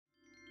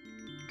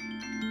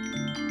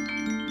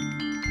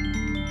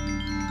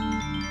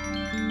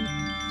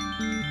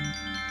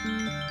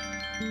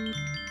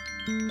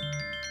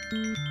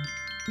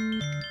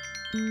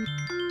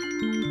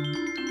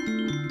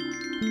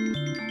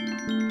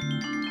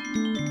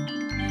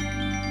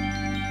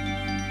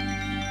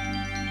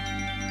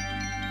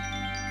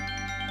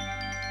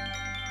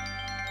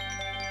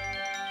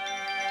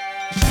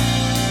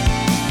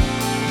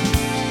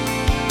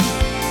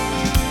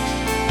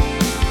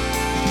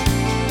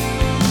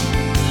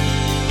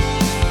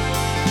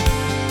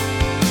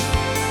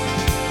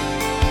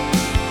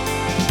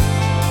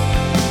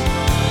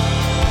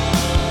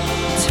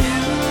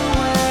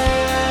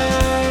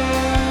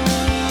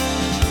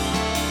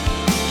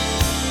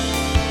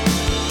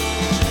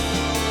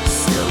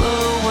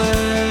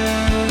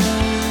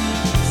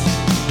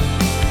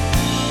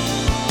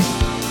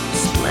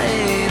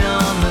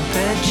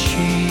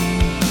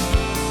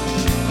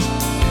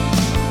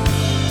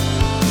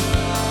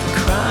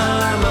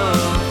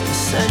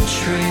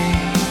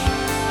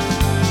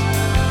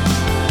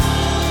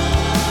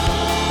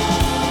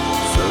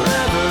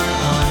forever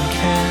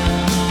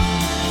unkempt.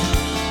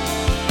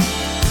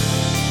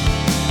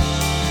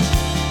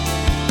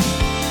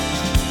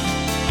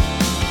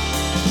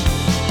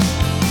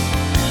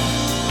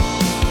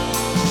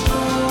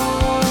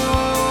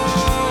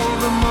 Oh,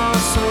 the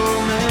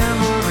muscle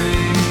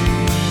memory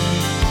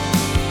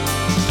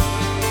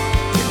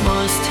it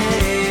must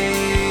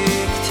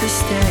take to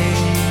stay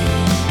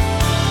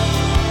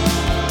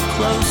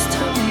close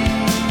to me.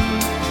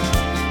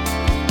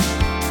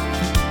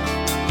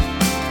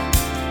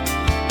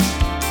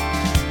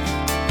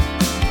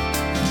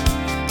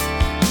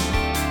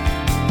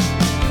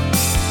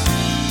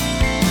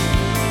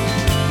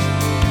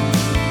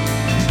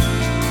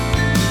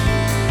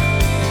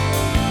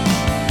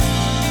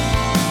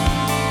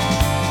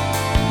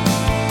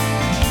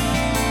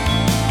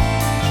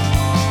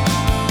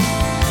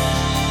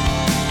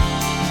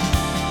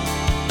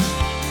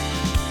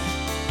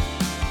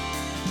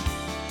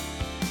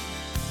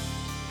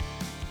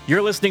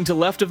 You're listening to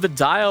Left of the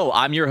Dial.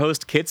 I'm your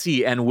host,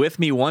 Kitsy, and with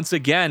me once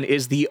again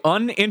is the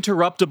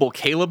uninterruptible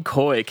Caleb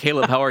Coy.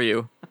 Caleb, how are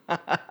you? I'm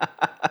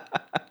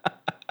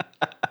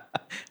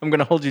going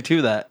to hold you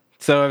to that.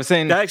 So I was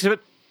saying... Oh,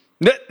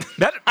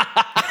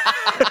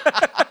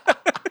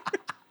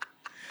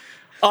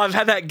 I've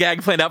had that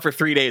gag planned out for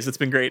 3 days. It's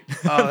been great.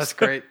 Oh, that's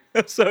great.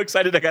 I'm so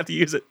excited I got to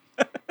use it.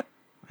 I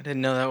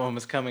didn't know that one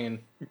was coming. And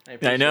I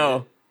I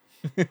know.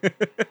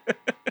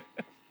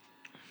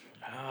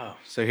 Oh,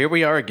 so here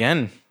we are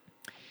again.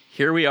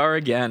 Here we are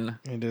again.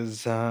 It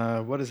is,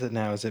 what is it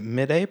now? Is it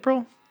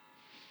mid-April?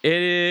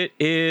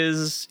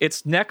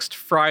 It's next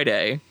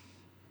Friday.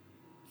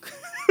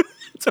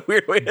 It's a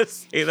weird way to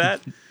say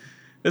that.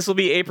 This will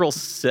be April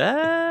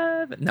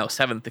 7th. No,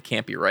 7th. It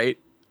can't be right.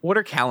 What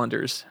are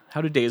calendars?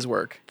 How do days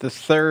work? The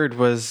 3rd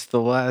was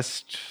the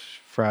last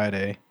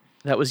Friday.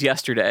 That was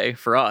yesterday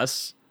for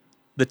us.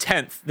 The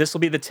 10th. This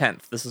will be the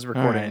 10th. This is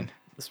recording. right.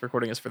 This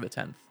recording is for the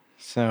 10th.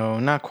 So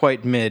not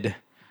quite mid,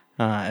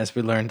 as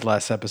we learned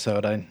last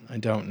episode. I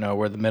don't know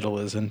where the middle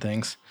is in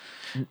things.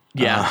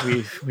 Yeah,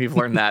 we've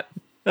learned that.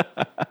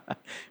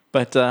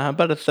 But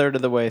about a third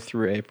of the way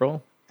through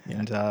April,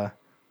 and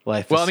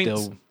life is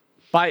still...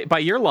 By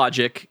your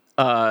logic,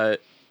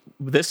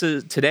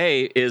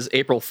 today is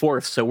April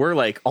 4th, so we're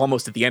like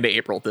almost at the end of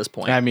April at this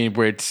point. I mean,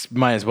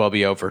 might as well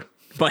be over.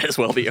 Might as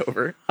well be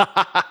over.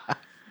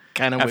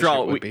 Kind of wish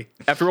it would be.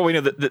 After all, we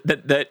know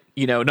that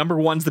you know, number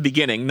one's the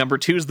beginning, number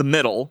two's the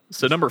middle,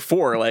 so number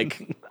four,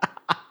 like,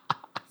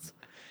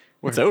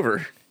 it's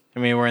over. I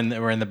mean, we're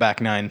in the back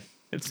nine.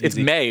 It's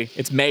May.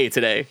 It's May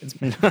today.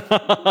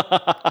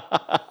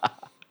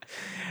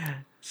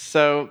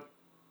 So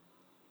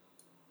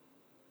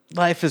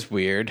life is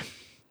weird.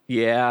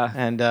 Yeah.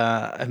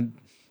 And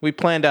we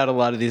planned out a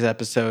lot of these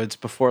episodes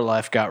before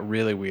life got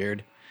really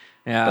weird.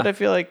 Yeah. But I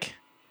feel like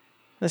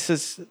this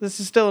is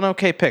still an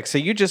okay pick. So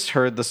you just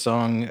heard the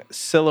song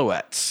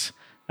Silhouettes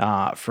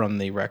from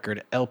the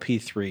record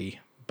LP3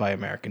 by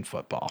American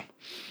Football.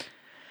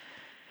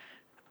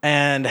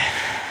 And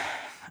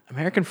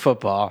American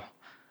Football,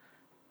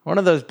 one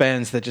of those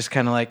bands that just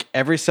kind of like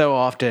every so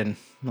often,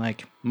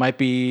 like might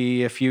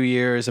be a few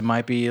years, it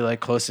might be like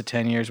close to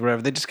 10 years,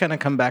 whatever. They just kind of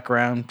come back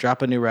around,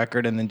 drop a new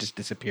record, and then just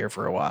disappear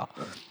for a while.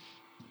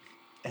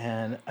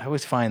 And I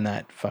always find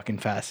that fucking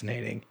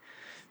fascinating.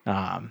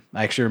 I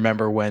actually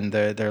remember when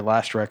their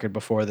last record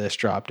before this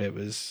dropped. It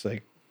was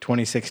like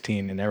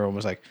 2016, and everyone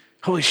was like,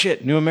 "Holy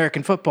shit, new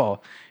American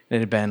Football!" And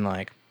it had been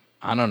like,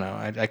 I don't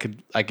know,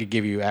 I could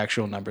give you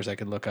actual numbers. I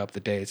could look up the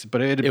dates,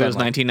 but it was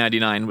like,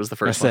 1999 was the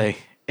first one.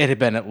 It had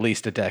been at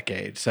least a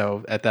decade.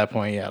 So at that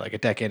point, yeah, like a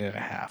decade and a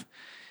half,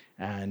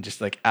 and just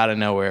like out of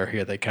nowhere,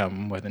 here they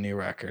come with a new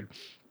record.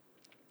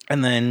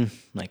 And then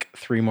like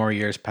 3 more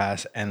years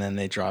pass, and then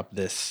they drop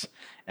this,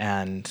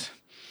 and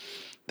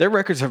their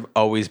records have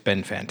always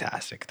been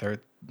fantastic.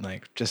 They're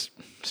like just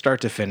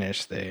start to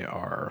finish, they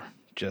are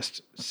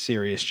just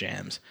serious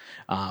jams.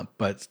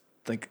 But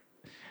like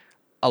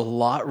a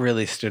lot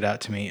really stood out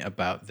to me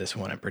about this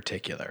one in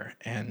particular,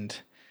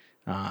 and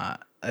I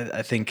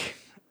think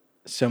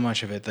so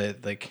much of it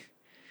that like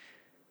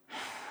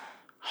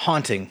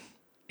haunting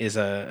is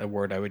a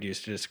word I would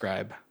use to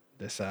describe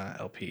this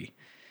LP.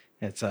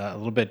 It's a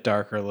little bit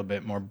darker, a little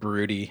bit more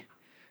broody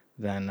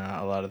than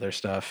a lot of their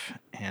stuff,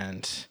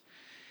 and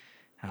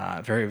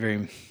very,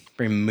 very,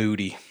 very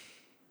moody.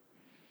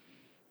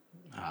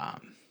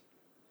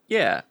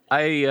 Yeah,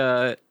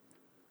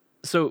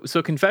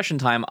 So confession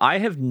time, I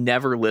have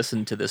never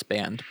listened to this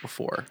band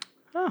before.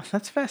 Oh,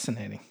 that's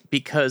fascinating.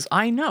 Because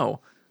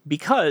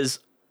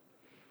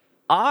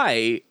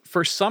I,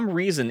 for some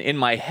reason in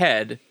my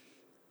head,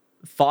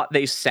 thought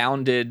they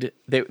sounded,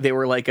 they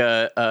were like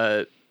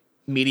a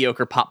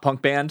mediocre pop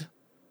punk band.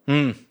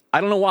 I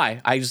don't know why.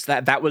 I just,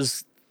 that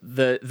was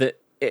the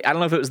I don't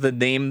know if it was the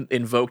name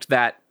invoked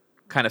that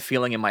kind of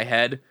feeling in my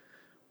head,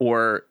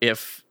 or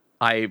if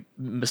I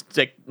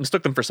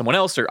mistook them for someone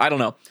else, or I don't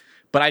know.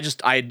 But I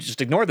just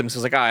ignored them. So I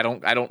was like,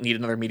 I don't need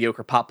another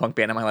mediocre pop punk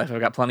band in my life.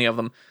 I've got plenty of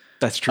them.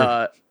 That's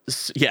true.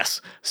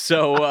 Yes.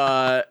 So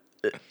I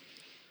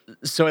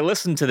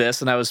listened to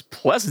this and I was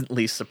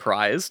pleasantly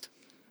surprised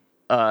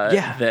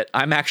that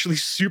I'm actually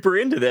super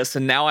into this,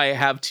 and now I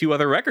have 2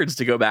 other records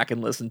to go back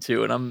and listen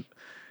to, and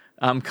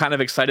I'm kind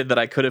of excited that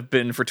I could have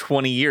been for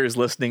 20 years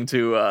listening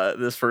to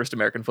this first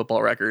American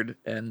football record,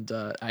 and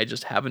I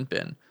just haven't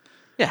been.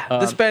 Yeah,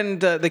 this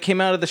band they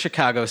came out of the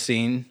Chicago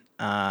scene,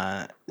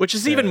 Which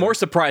is even more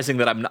surprising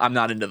that I'm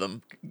not into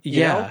them.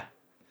 You know?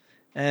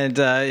 And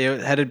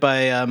headed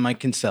by Mike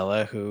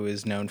Kinsella, who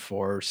is known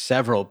for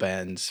several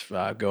bands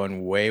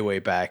going way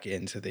back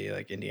into the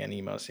like Indiana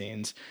emo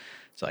scenes.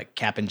 It's like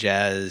Cap and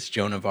Jazz,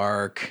 Joan of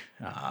Arc,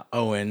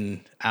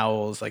 Owen,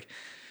 Owls. Like,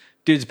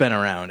 dude's been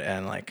around,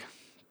 and like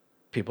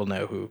people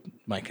know who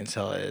Mike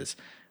Kinsella is,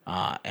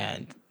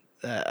 and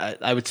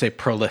I would say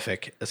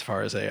prolific as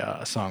far as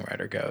a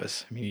songwriter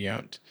goes. I mean, you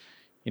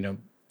don't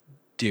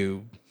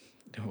do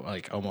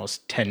like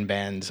almost 10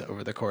 bands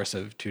over the course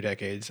of 2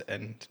 decades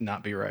and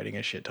not be writing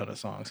a shit ton of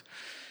songs.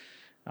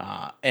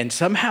 And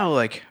somehow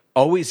like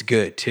always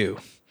good too.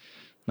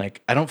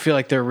 Like, I don't feel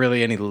like there are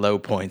really any low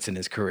points in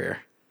his career.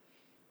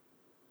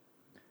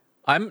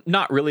 I'm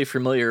not really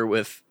familiar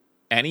with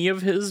any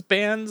of his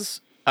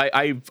bands.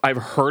 I've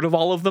heard of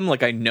all of them,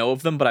 like I know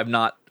of them, but I'm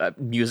not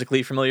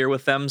musically familiar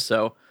with them.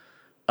 So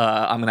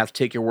I'm gonna have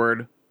to take your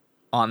word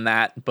on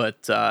that.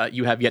 But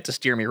you have yet to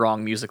steer me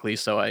wrong musically,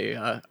 so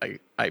I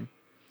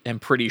am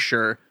pretty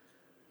sure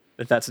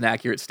that that's an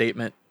accurate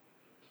statement.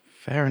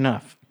 Fair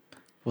enough.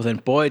 Well, then,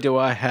 boy, do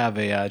I have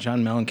a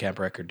John Mellencamp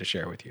record to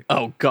share with you.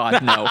 Oh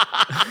God, no.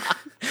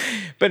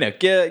 But no,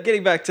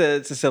 getting back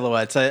to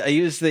Silhouettes, I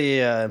use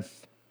the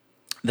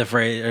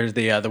phrase or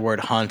the word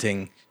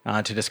haunting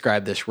to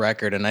describe this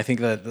record, and I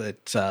think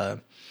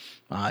that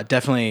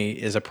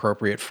definitely is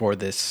appropriate for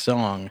this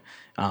song,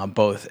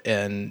 both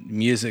in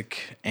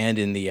music and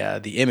in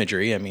the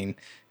imagery. I mean,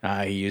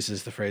 he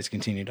uses the phrase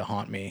 "continue to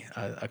haunt me"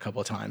 a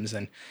couple of times,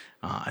 and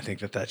I think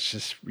that that's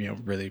just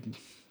really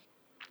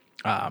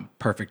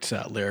perfect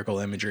lyrical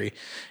imagery.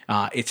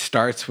 It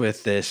starts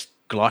with this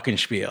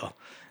glockenspiel,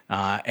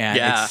 and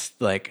it's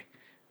like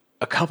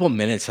a couple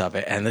minutes of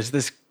it, and there's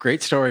this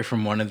great story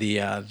from one of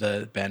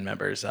the band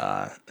members,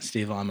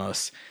 Steve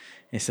Lamos.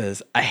 He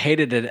says, "I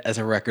hated it as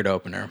a record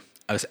opener.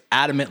 I was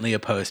adamantly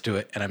opposed to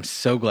it, and I'm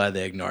so glad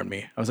they ignored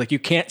me. I was like, you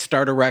can't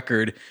start a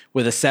record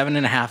with a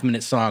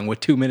 7.5-minute song with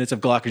 2 minutes of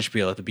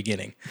glockenspiel at the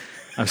beginning.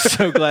 I'm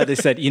so glad they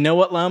said, you know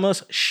what,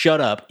 Lamos? Shut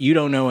up. You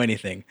don't know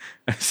anything."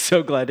 I'm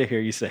so glad to hear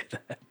you say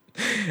that.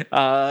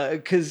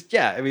 Because,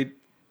 I mean,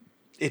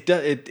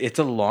 it's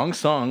a long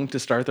song to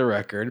start the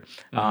record,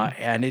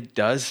 and it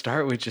does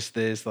start with just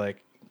this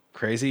like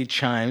crazy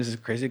chimes, this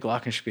crazy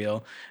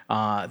glockenspiel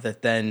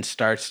that then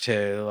starts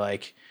to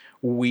like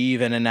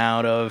weave in and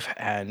out of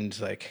and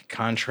like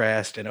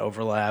contrast and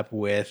overlap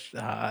with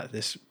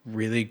this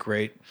really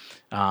great,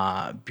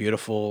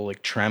 beautiful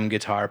like trem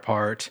guitar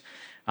part.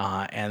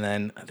 And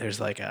then there's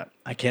like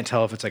I can't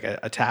tell if it's like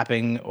a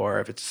tapping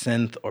or if it's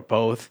synth or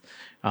both.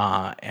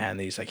 And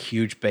these like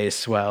huge bass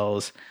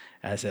swells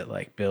as it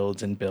like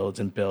builds and builds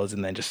and builds.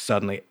 And then just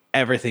suddenly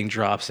everything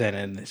drops in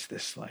and it's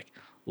this like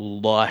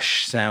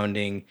lush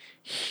sounding,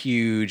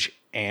 huge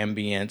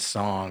ambient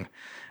song.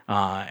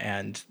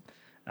 And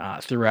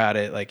throughout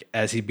it, like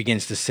as he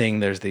begins to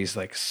sing, there's these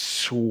like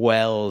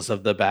swells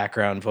of the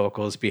background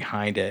vocals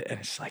behind it.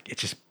 And it's like, it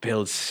just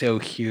builds so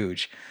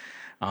huge.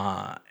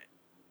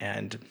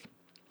 And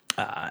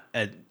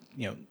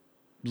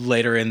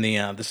later in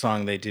the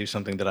song, they do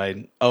something that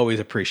I always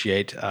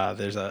appreciate.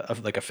 There's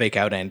a fake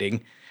out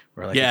ending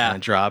where like it kind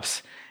of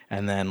drops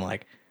and then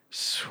like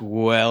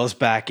swells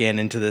back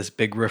into this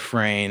big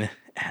refrain,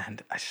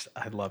 and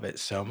I love it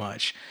so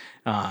much.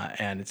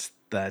 And it's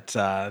that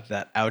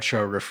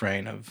outro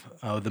refrain of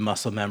 "Oh, the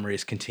muscle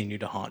memories continue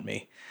to haunt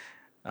me."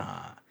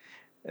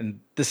 And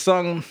the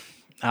song,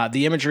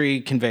 the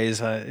imagery conveys,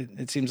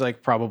 it seems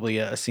like probably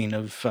a scene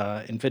of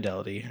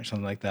infidelity or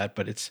something like that,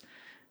 but it's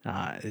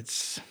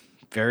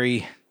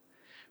very,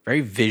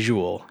 very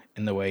visual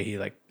in the way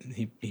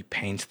he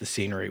paints the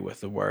scenery with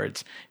the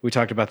words. We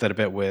talked about that a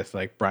bit with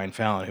like Brian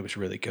Fallon, who was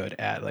really good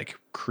at like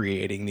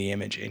creating the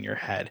image in your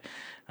head.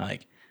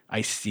 Like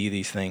I see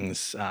these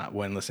things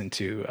when listening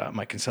to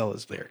Mike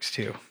Kinsella's lyrics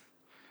too.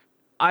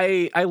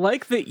 I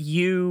like that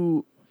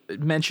you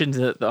mentioned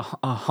the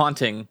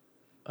haunting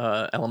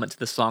element to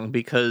the song,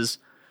 because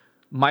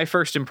my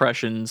first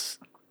impressions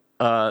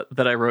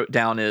that I wrote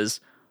down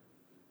is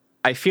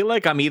I feel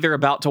like I'm either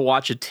about to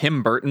watch a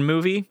Tim Burton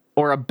movie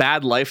or a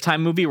bad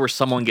Lifetime movie where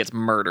someone gets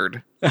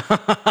murdered.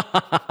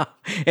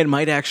 It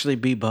might actually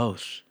be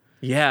both.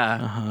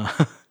 Yeah.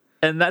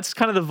 And that's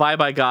kind of the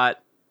vibe I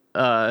got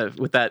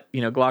with that,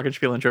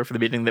 glockenspiel intro for the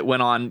beginning that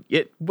went on.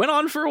 It went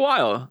on for a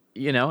while.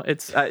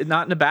 It's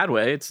not in a bad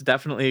way. It's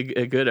definitely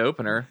a good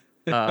opener.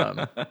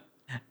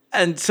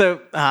 And so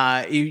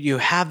you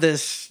have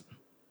this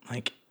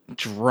like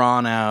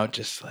drawn out,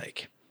 just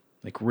like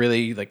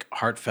really like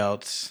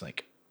heartfelt,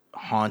 like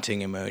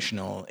haunting,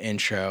 emotional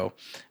intro,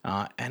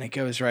 and it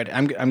goes right.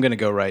 I'm going to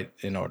go right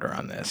in order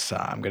on this.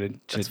 I'm going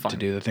to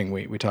do the thing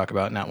we talk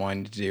about not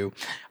wanting to do,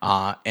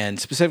 and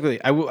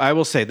specifically, I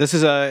will say this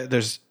is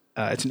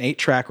it's an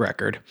 8-track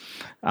record.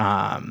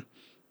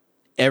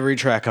 Every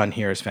track on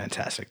here is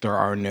fantastic. There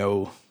are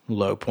no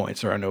low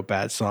points. There are no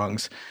bad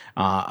songs.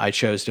 I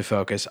chose to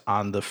focus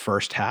on the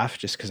first half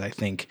just because I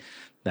think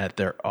that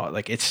they're all,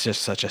 like, it's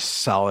just such a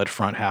solid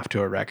front half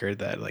to a record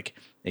that like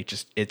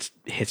it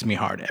hits me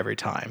hard every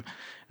time.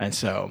 And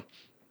so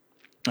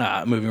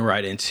moving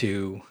right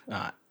into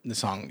the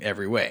song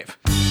Every Wave.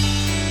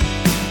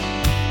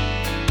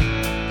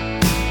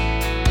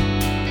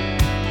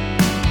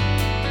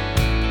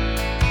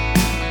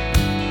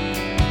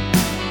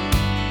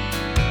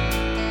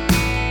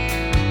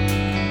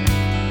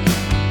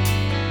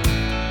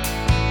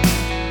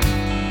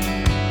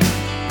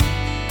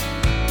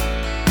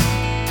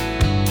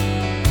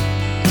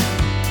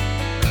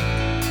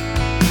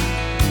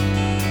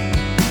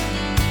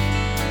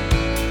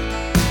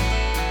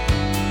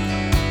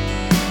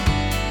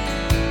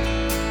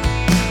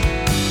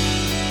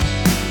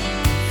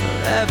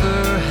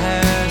 Forever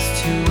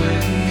has to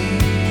wait.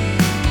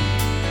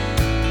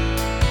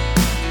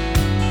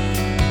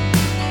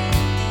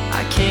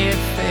 I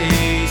can't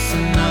face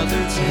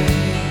another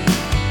day.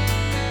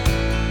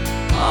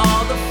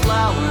 All the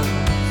flowers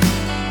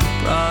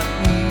brought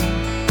me,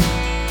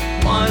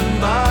 one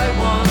by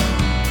one,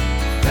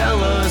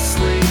 fell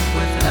asleep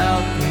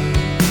without me.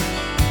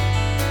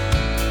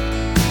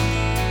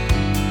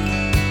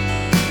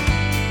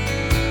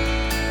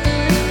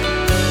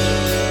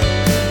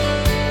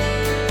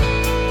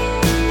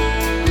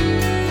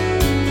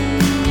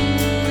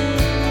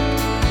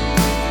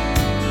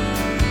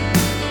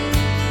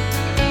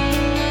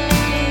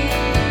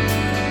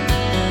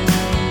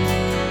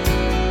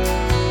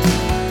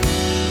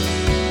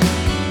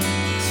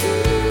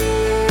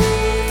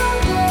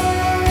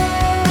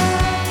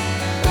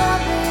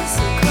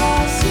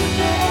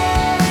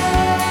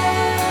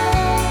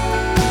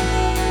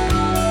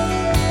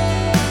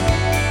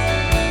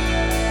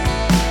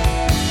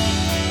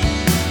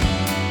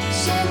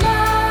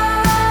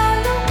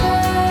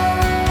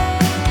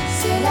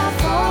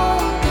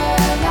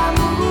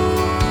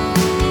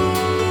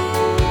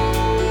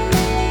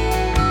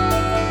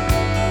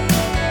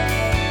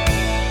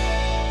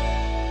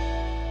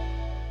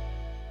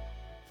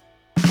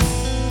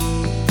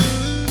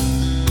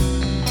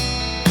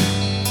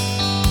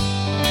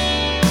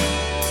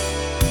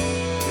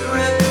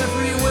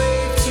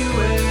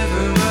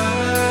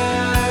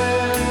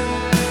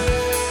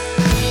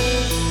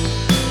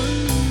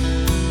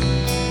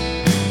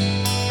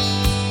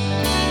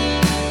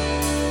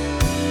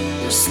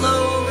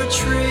 Slow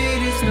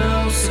retreat is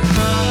no surprise.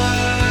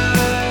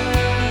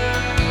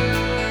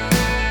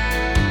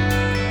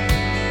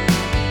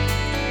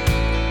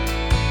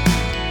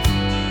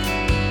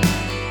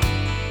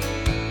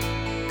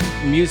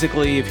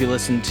 Musically, if you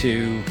listen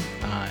to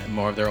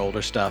more of their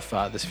older stuff,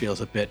 this feels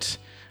a bit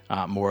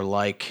more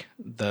like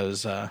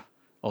those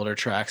older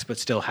tracks, but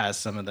still has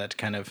some of that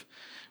kind of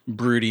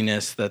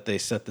broodiness that they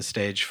set the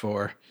stage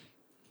for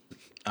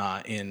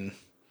in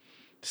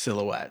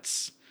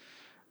Silhouettes.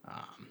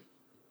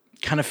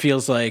 Kind of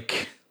feels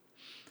like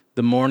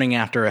the morning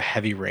after a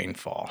heavy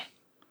rainfall.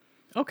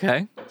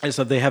 Okay. And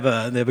so they have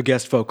a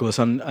guest vocalist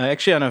on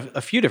actually on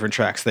a few different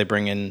tracks. They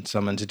bring in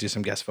someone to do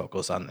some guest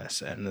vocals on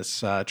this, and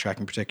this track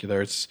in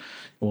particular, it's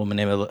a woman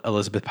named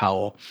Elizabeth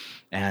Powell,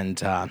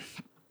 and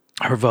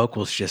her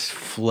vocals just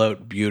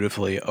float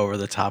beautifully over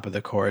the top of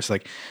the chorus.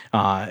 Like,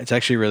 it's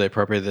actually really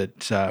appropriate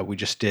that we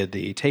just did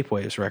the Tape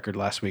Waves record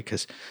last week,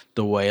 because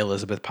the way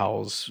Elizabeth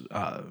Powell's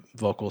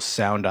vocals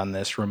sound on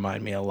this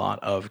remind me a lot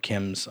of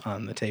Kim's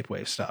on the Tape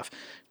Wave stuff.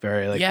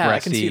 Very like breathy, I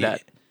can see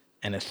that,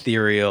 and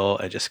ethereal,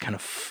 and just kind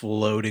of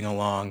floating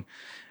along.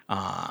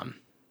 And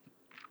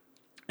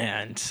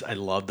I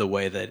love the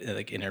way that it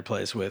like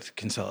interplays with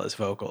Kinsella's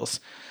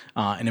vocals.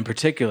 And in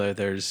particular,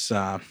 there's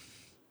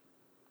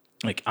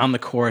like on the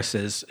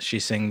choruses, she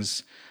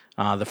sings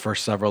the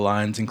first several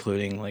lines,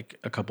 including like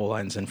a couple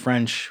lines in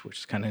French, which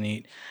is kind of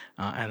neat.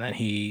 And then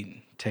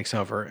he takes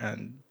over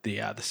and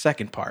the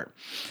second part.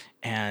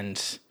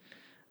 And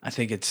I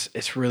think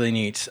it's really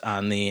neat.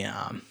 On the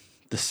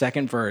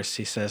second verse,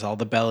 he says, "All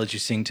the ballads you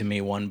sing to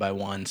me one by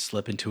one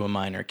slip into a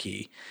minor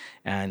key."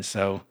 And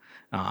so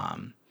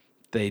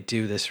they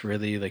do this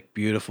really like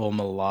beautiful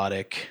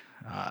melodic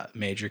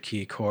major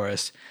key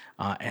chorus,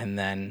 and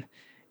then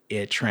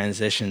it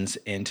transitions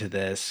into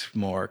this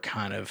more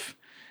kind of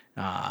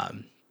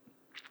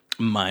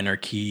minor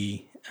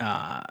key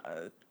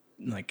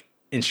like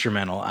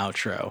instrumental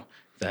outro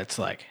that's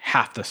like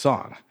half the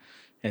song.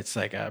 It's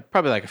like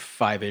probably like a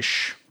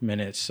 5-ish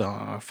minute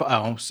song,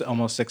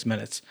 almost 6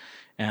 minutes,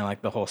 and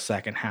like the whole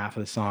second half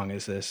of the song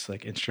is this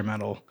like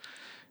instrumental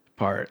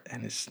part,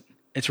 and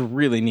it's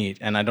really neat.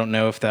 And I don't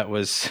know if that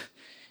was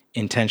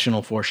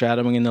intentional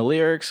foreshadowing in the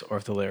lyrics, or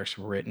if the lyrics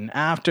were written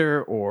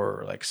after,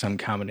 or like some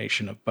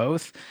combination of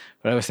both.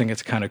 But I always think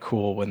it's kind of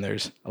cool when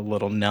there's a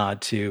little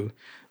nod to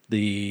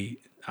the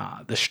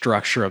the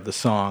structure of the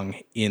song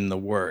in the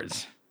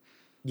words.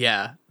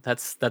 Yeah,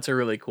 that's a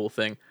really cool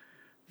thing.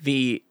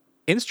 The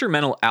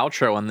instrumental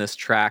outro on this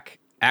track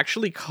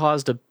actually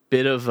caused a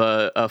bit of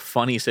a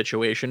funny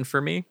situation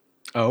for me.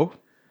 Oh,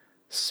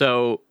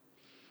 So,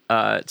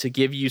 to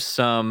give you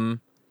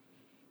some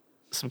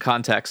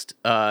context,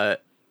 I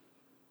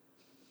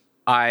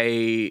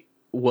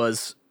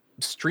was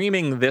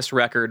streaming this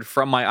record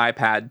from my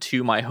iPad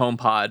to my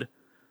HomePod,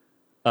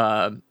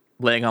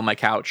 laying on my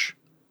couch,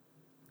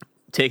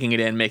 taking it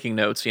in, making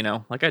notes,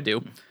 like I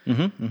do.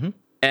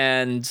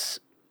 And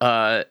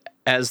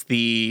as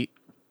the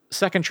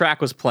second track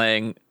was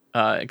playing,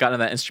 it got into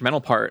that instrumental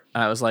part,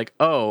 and I was like,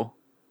 oh,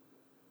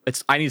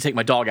 I need to take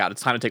my dog out.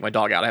 It's time to take my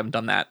dog out. I haven't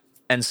done that.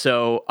 And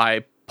so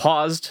I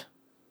paused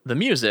the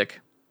music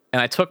and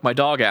I took my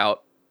dog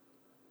out.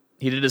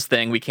 He did his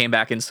thing. We came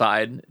back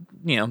inside,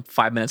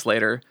 5 minutes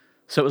later.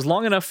 So it was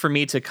long enough for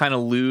me to kind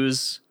of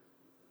lose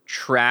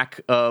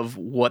track of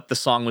what the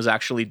song was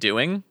actually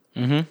doing.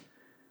 Mm-hmm.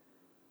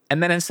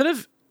 And then instead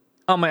of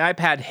on my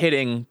iPad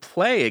hitting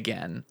play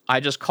again,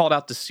 I just called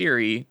out to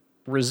Siri,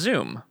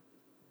 resume,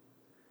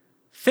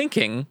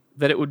 thinking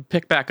that it would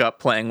pick back up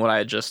playing what I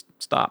had just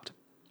stopped.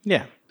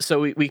 Yeah.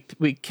 So we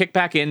kick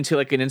back into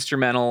like an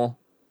instrumental,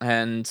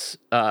 and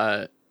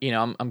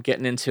I'm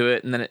getting into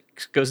it, and then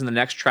it goes in the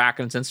next track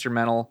and it's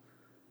instrumental,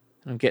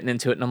 and I'm getting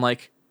into it, and I'm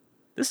like,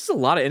 this is a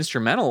lot of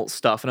instrumental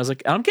stuff. And I was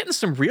like, I'm getting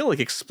some real like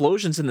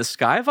explosions in the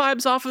sky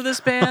vibes off of this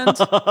band.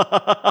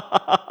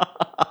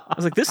 I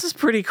was like, this is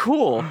pretty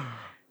cool.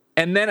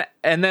 And then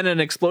an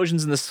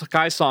Explosions in the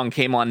Sky song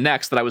came on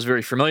next that I was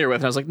very familiar with.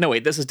 And I was like, no,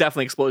 wait, this is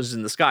definitely Explosions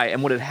in the Sky.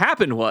 And what had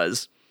happened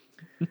was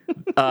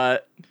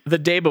the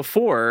day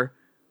before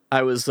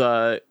I was,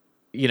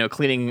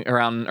 cleaning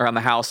around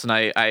the house, and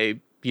I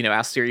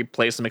asked Siri to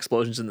play some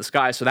Explosions in the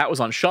Sky. So that was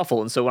on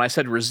shuffle. And so when I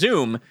said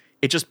resume,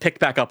 it just picked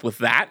back up with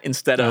that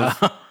instead of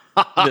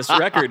this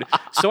record.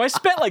 So I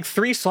spent like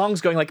 3 songs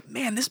going like,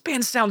 man, this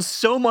band sounds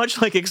so much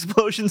like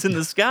Explosions in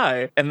the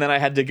Sky. And then I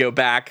had to go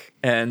back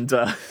and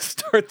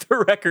start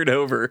the record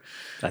over.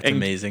 That's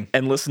amazing.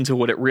 And listen to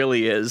what it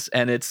really is.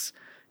 And it's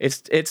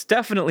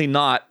definitely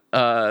not,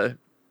 they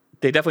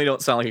definitely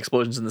don't sound like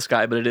Explosions in the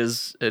Sky, but it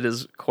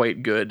is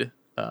quite good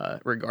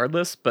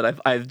regardless.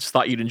 But I just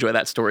thought you'd enjoy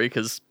that story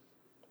because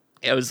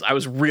I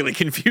was really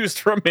confused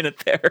for a minute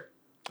there.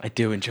 I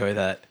do enjoy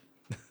that.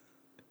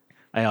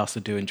 I also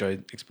do enjoy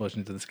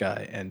Explosions in the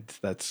Sky, and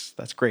that's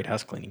great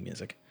house cleaning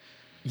music.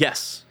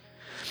 Yes.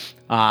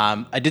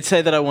 I did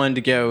say that I wanted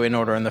to go in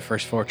order on the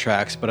first 4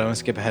 tracks, but I want to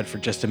skip ahead for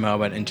just a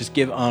moment and just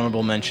give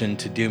honorable mention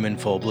to Doom in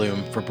Full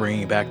Bloom for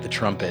bringing back the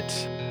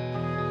trumpet.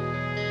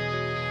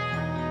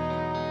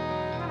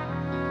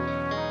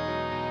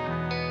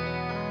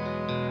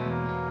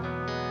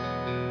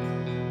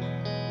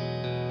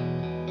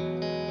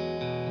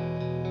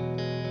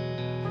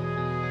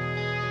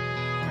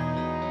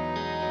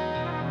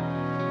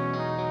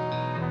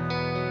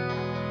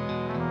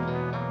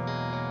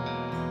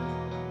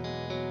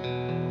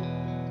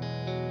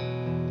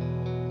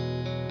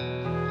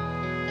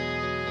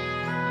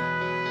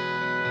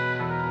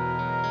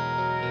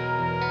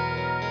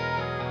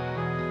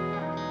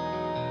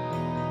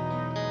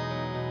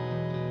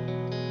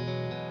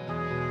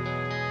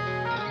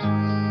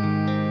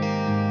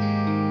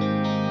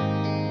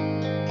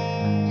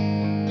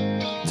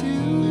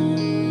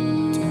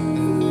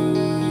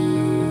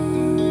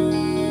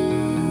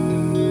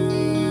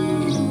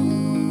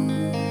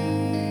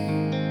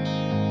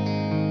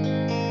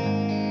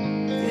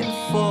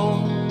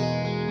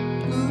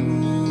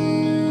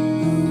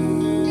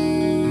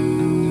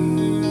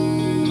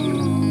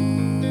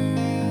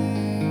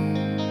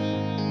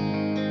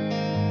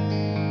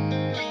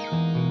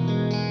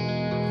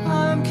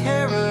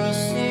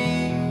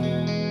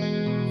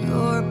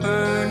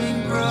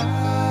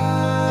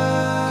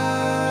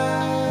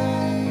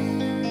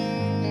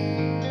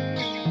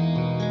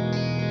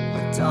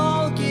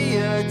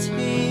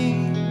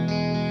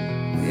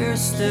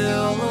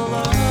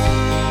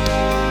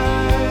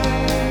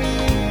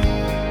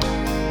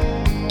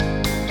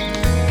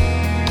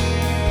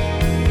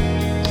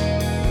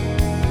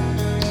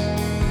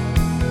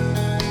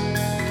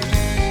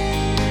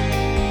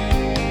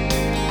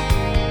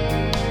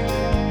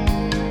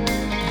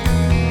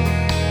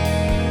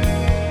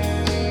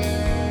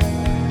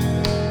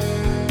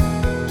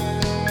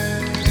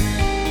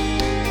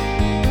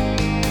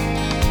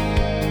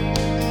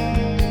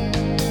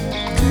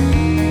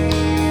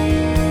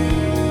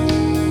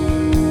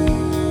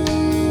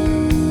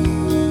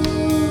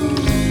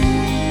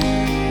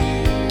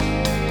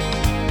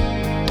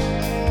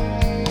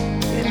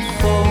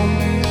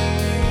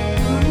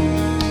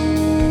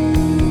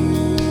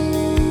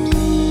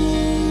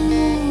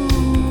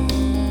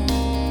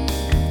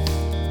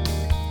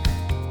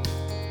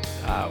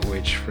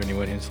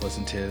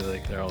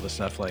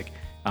 Stuff like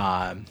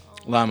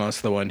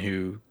Lamos, the one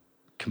who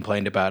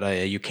complained about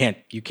you can't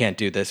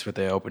do this with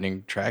the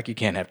opening track. You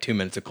can't have 2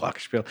 minutes of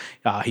glockenspiel.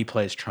 He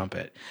plays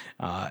trumpet,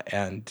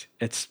 and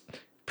it's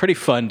pretty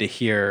fun to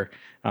hear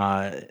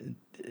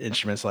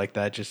instruments like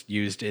that just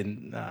used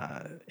in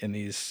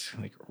these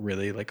like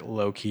really like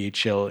low key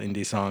chill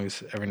indie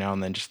songs every now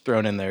and then, just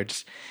thrown in there.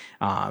 Just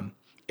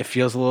it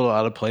feels a little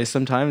out of place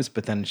sometimes,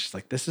 but then it's just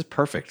like, this is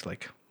perfect.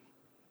 Like,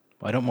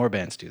 why don't more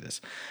bands do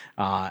this?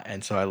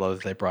 And so I love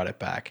that they brought it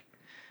back.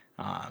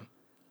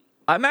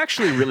 I'm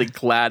actually really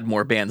glad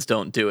more bands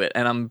don't do it,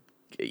 and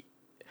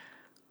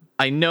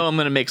I know I'm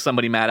going to make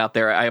somebody mad out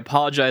there. I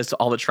apologize to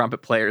all the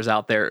trumpet players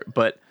out there,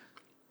 but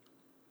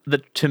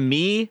to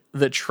me,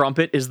 the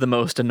trumpet is the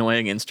most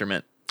annoying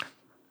instrument.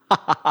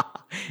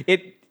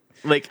 It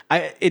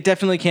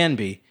definitely can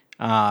be.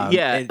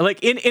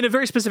 Like in a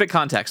very specific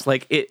context,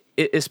 like it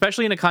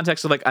especially in a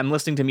context of like I'm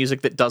listening to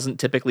music that doesn't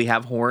typically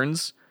have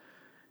horns,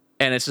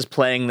 and it's just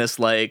playing this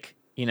like,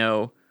 you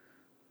know,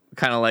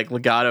 kind of like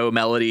legato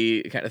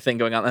melody kind of thing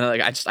going on, and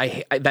like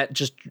I that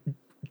just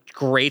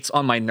grates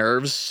on my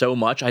nerves so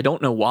much. I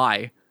don't know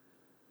why,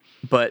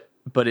 but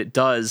it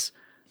does.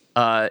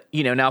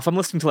 You know, now if I'm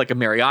listening to like a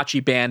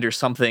mariachi band or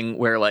something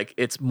where like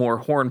it's more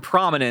horn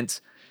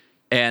prominent,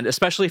 and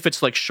especially if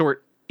it's like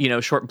short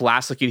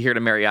blasts like you'd hear at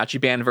a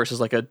mariachi band versus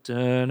like a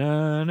kind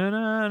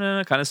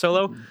of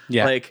solo.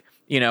 Yeah. Like,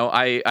 you know,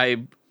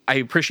 I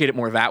appreciate it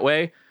more that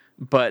way.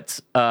 But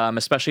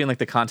especially in like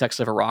the context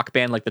of a rock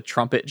band, like the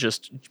trumpet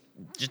just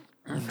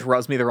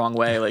rubs me the wrong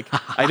way. Like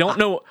I don't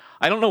know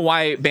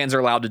why bands are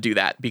allowed to do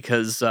that,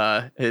 because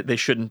they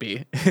shouldn't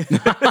be.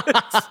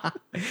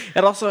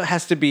 It also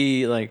has to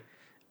be like,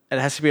 it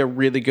has to be a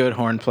really good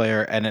horn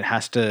player, and it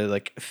has to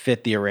like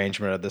fit the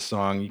arrangement of the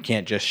song. You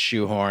can't just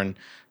shoehorn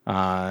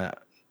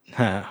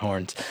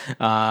horns.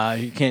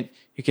 You can't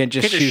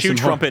just shoe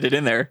trumpet it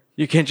in there.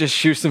 You can't just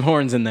shoe some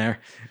horns in there.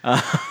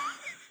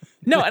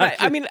 No, and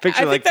I mean,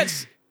 I think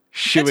that's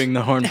shooing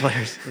the horn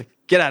players. Like,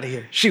 get out of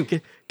here!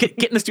 Shoot! Get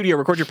in the studio,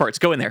 record your parts,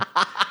 go in there.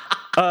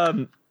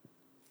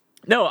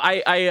 No,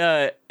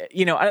 I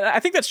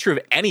think that's true of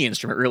any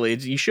instrument. Really,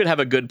 you should have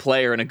a good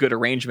player and a good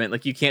arrangement.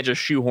 Like you can't just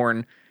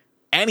shoehorn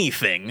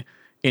anything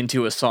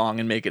into a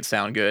song and make it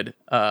sound good.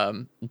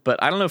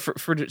 But I don't know.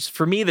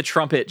 For me, the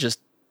trumpet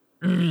just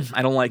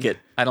I don't like it.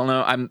 I don't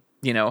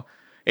know.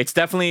 It's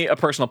definitely a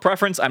personal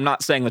preference. I'm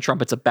not saying the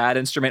trumpet's a bad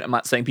instrument. I'm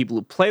not saying people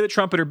who play the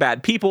trumpet are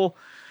bad people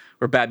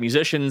or bad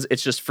musicians.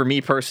 It's just, for me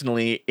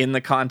personally, in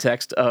the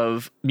context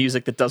of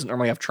music that doesn't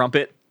normally have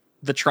trumpet,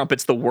 the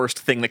trumpet's the worst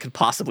thing that could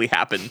possibly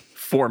happen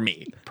for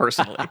me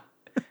personally.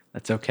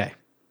 That's okay.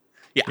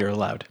 Yeah. You're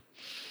allowed.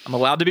 I'm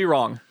allowed to be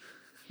wrong.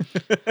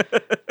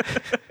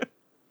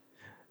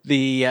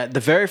 The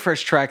very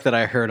first track that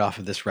I heard off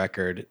of this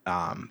record,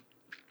 I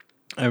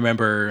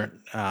remember,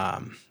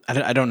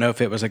 I don't know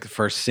if it was like the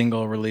first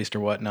single released or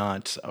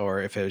whatnot,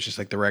 or if it was just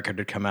like the record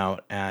had come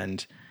out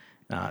and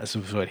this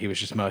was what he was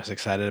just most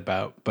excited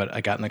about. But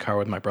I got in the car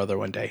with my brother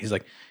one day. He's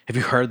like, have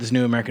you heard this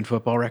new American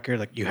football record?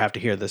 Like, you have to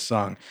hear this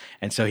song.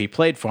 And so he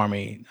played for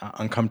me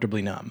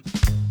Uncomfortably Numb.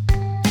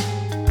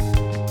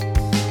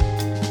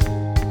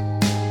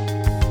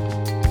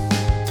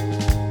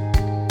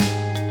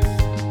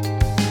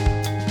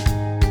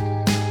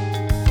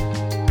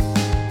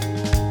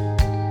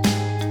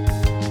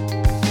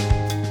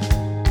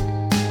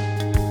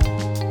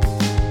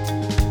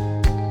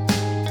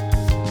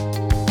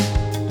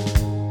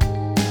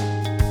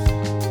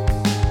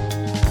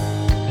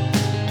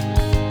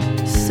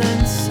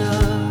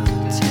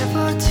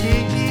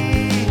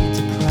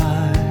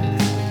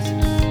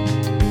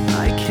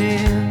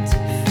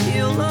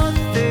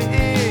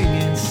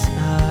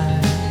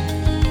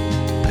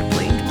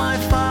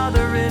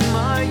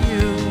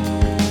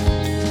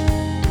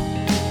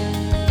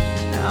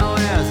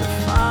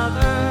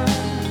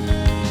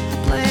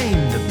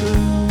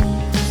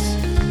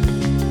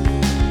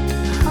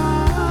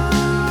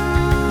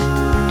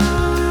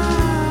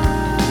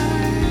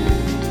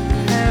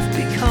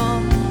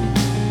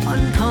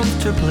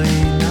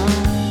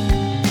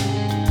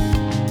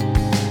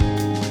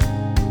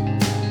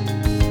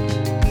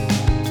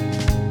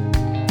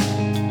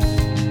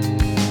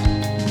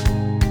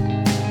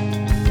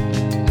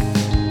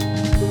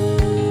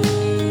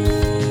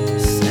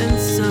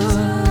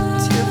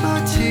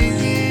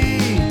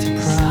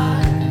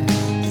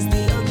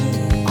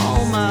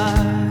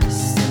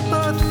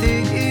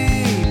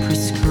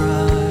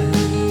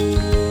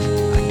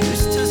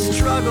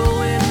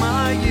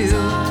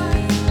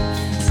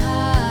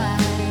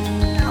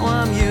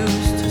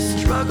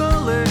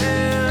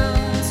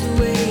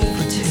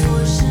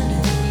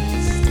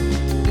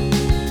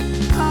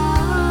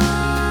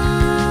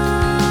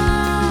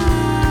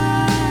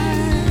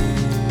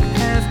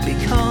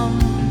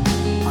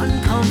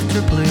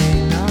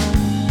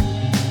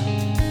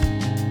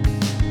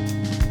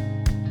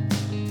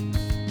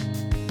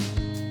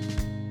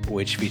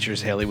 Which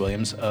features Hayley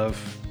Williams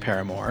of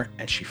Paramore,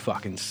 and she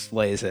fucking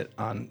slays it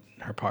on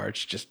her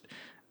parts. Just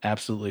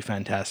absolutely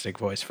fantastic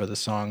voice for the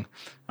song.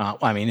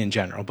 I mean, in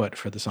general, but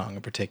for the song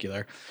in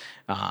particular.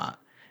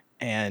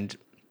 And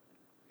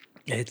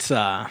it's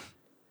one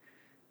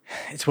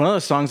of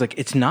those songs, like,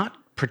 it's not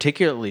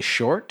particularly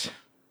short.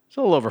 It's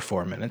a little over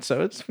 4 minutes,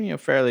 so it's,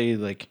 fairly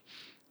like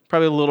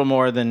probably a little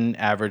more than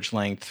average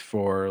length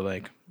for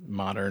like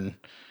modern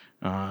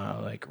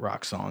like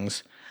rock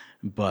songs,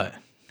 but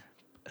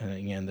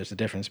again, there's a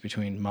difference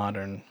between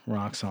modern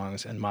rock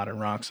songs and modern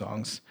rock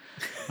songs.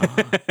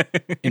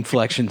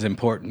 Inflection's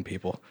important,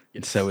 people.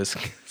 And so is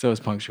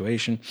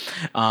punctuation.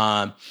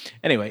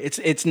 Anyway,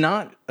 it's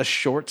not a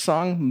short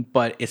song,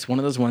 but it's one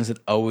of those ones that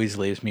always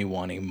leaves me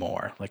wanting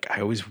more. Like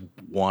I always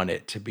want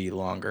it to be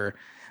longer.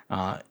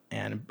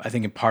 And I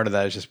think part of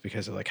that is just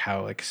because of like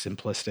how like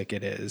simplistic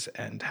it is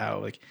and how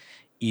like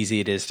easy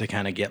it is to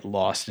kind of get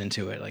lost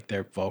into it. Like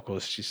their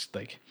vocals just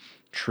like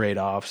trade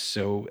off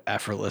so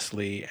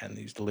effortlessly, and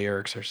these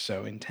lyrics are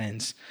so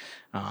intense,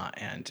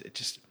 and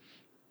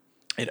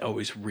it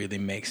always really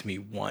makes me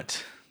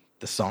want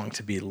the song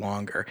to be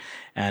longer.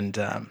 And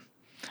I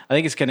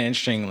think it's kind of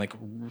interesting, like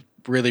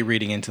really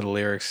reading into the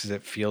lyrics, because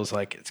it feels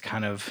like it's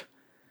kind of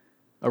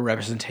a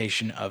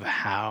representation of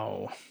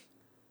how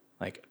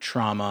like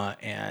trauma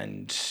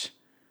and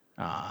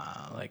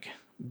like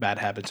bad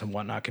habits and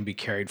whatnot can be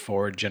carried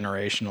forward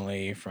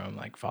generationally from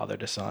like father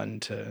to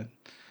son to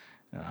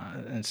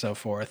and so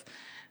forth.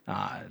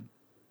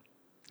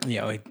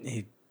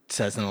 He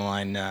says in the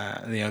line,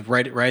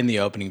 right in the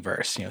opening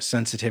verse,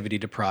 sensitivity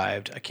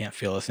deprived, I can't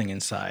feel a thing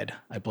inside.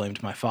 I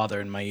blamed my father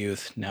in my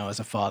youth. Now as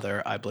a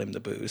father, I blame the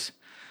booze.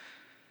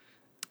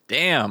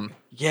 Damn.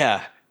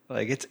 Yeah,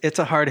 like it's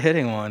a hard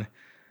hitting one,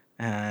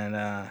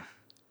 and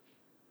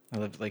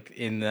like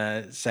in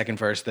the second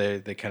verse, they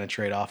kind of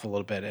trade off a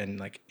little bit, and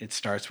like it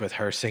starts with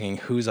her singing,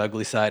 "Whose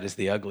ugly side is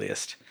the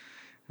ugliest?"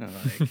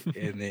 Like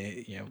in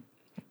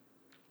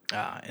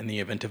the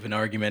event of an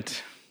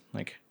argument,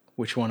 like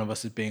which one of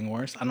us is being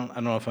worse? I don't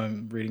know if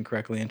I'm reading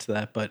correctly into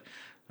that, but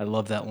I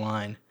love that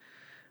line.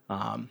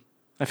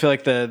 I feel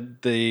like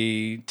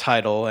the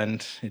title,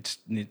 and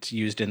it's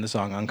used in the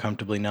song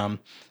 "Uncomfortably Numb,"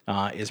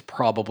 is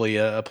probably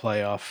a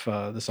play off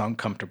the song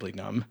 "Comfortably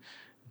Numb,"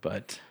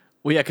 but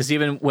Well, yeah, because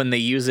even when they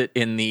use it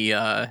in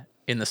the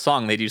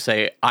song, they do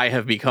say, "I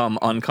have become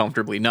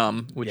uncomfortably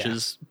numb," which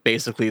is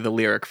basically the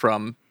lyric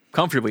from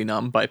 "Comfortably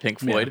Numb" by Pink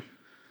Floyd. Yeah.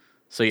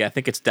 So yeah, I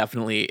think it's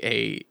definitely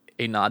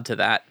a nod to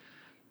that.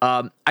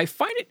 I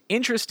find it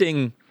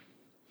interesting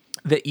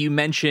that you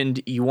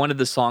mentioned you wanted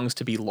the songs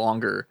to be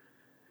longer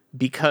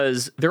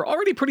because they're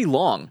already pretty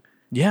long.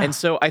 Yeah. And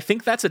so I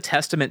think that's a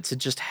testament to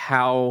just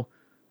how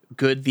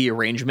good the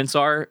arrangements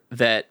are,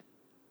 that,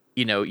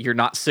 you're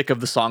not sick of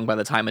the song by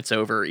the time it's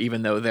over,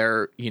 even though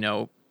they're,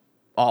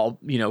 all,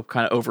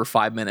 kind of over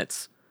 5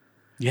 minutes.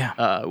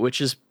 Yeah.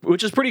 Which is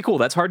pretty cool.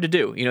 That's hard to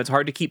do. It's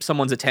hard to keep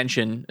someone's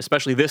attention,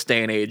 especially this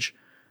day and age,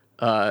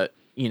 for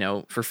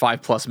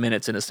 5+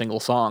 minutes in a single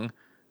song.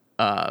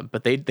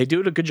 But they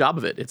do a good job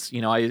of it. It's,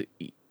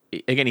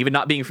 again, even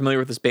not being familiar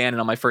with this band,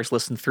 and on my first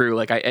listen through,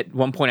 like at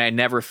one point I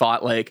never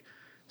thought like,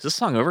 is this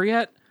song over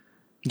yet?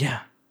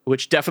 Yeah.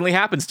 Which definitely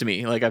happens to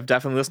me. Like I've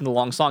definitely listened to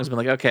long songs and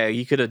been like, okay,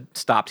 you could have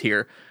stopped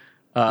here.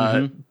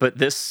 But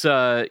this,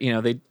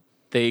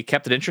 they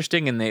kept it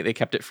interesting, and they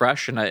kept it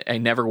fresh. And I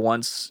never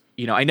once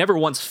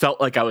felt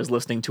like I was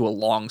listening to a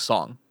long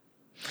song.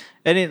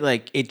 And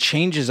it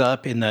changes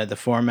up in the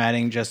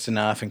formatting just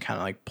enough and kind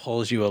of like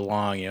pulls you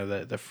along.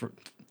 The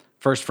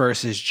first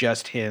verse is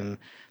just him.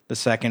 The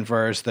second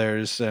verse,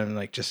 there's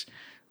just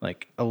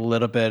like a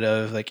little bit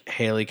of like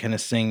Haley kind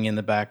of singing in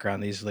the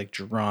background, these like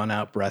drawn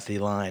out breathy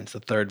lines. The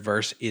third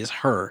verse is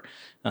her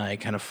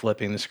kind of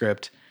flipping the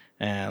script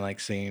and like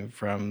singing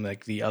from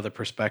like the other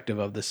perspective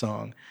of the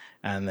song.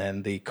 And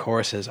then the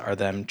choruses are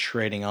them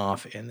trading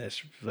off in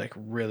this like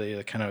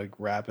really kind of like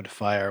rapid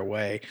fire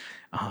way.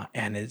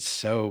 And it's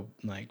so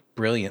like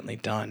brilliantly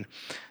done.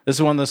 This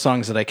is one of those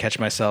songs that I catch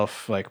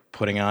myself like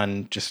putting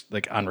on just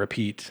like on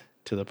repeat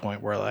to the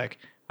point where like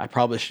I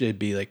probably should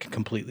be like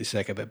completely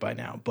sick of it by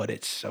now, but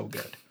it's so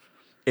good.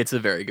 It's a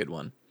very good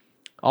one.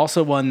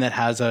 Also one that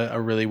has a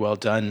really well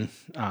done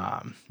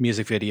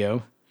music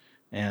video,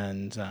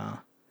 and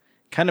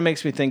kind of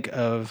makes me think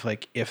of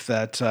like if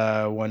that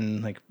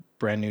one like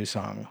brand new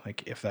song,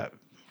 like if that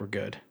were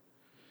good.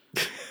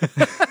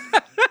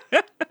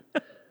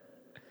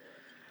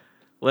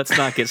 Let's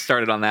not get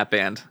started on that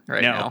band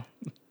now.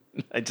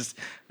 I just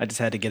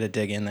had to get a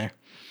dig in there.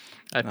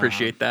 I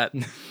appreciate that.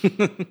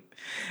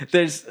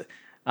 There's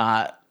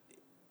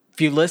if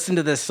you listen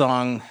to this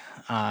song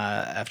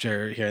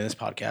after hearing this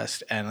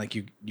podcast, and like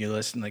you really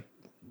listen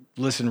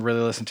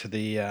to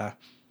the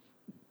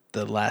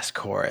last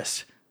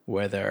chorus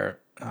where they're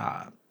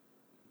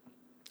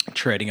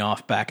trading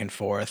off back and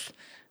forth,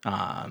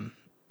 and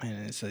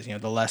it says,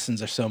 the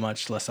lessons are so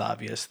much less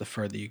obvious the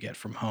further you get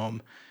from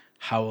home.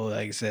 How will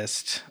I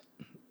exist?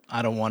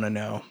 I don't want to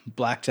know.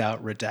 Blacked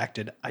out,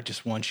 redacted. I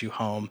just want you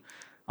home.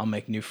 I'll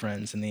make new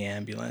friends in the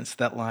ambulance.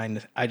 That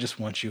line, I just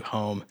want you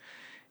home,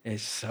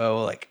 is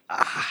so like,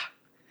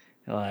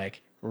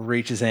 like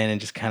reaches in and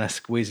just kind of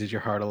squeezes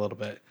your heart a little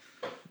bit.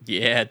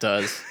 Yeah, it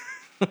does.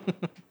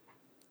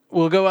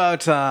 We'll go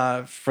out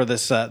for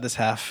this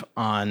half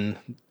on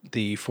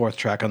the fourth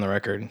track on the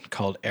record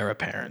called Heir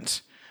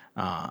Apparent.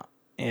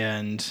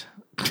 And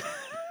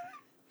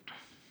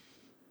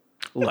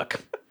look,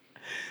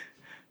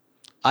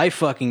 I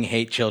fucking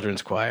hate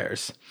children's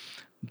choirs.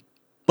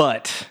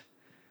 But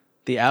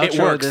the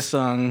outro of this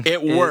song...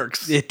 It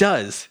works. It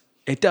does.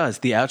 It does.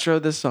 The outro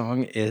of this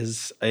song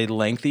is a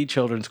lengthy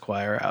children's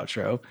choir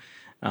outro.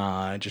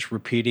 Just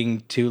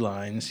repeating 2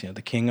 lines.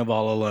 The king of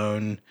all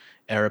alone,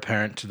 heir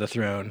apparent to the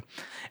throne.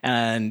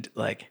 And,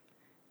 like...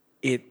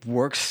 It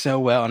works so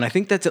well, and I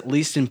think that's at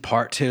least in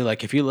part too.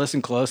 Like, if you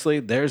listen closely,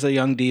 there's a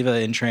young diva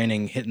in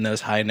training hitting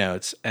those high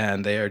notes,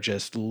 and they are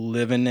just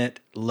living it,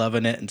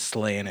 loving it, and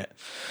slaying it.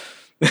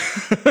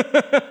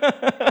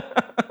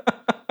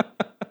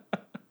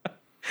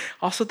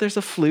 Also, there's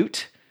a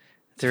flute.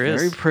 There is.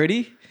 Very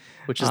pretty.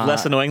 Which is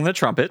less annoying than the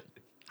trumpet.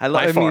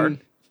 I mean,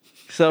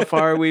 so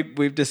far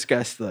we've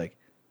discussed like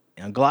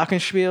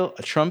glockenspiel,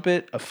 a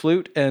trumpet, a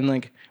flute, and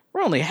like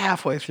we're only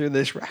halfway through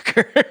this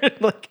record.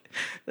 Like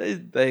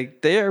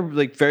they are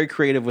like very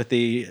creative with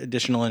the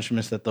additional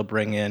instruments that they'll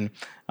bring in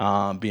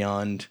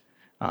beyond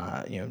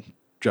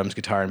drums,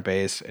 guitar, and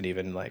bass, and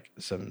even like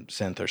some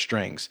synth or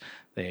strings.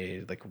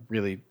 They like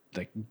really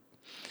like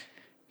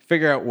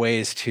figure out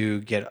ways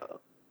to get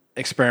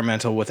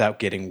experimental without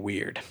getting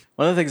weird.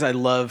 One of the things I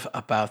love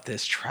about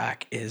this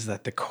track is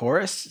that the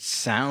chorus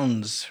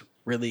sounds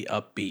really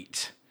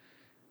upbeat,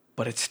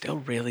 but it's still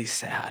really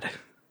sad.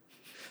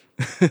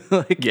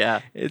 Like,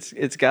 yeah,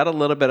 it's got a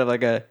little bit of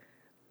like a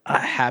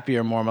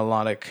happier, more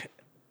melodic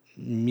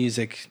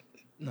music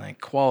like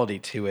quality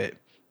to it,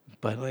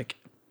 but like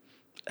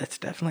it's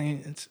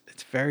definitely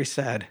it's very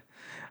sad.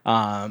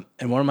 And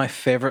one of my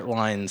favorite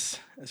lines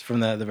is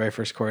from the very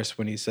first chorus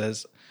when he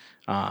says,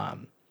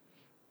 "I'm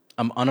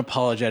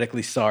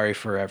unapologetically sorry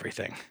for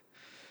everything."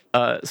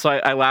 So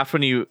I laughed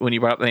when you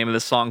brought up the name of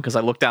this song because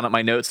I looked down at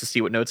my notes to see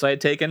what notes I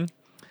had taken.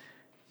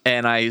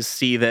 And I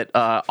see that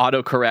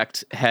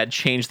autocorrect had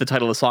changed the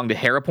title of the song to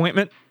Hair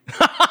Appointment.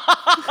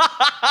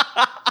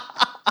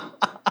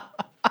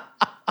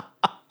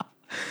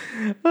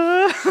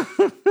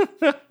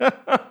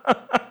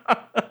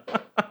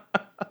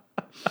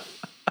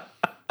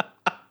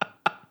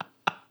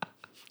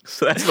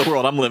 So that's the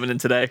world I'm living in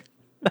today.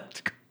 That's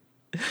great.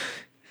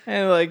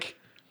 And like,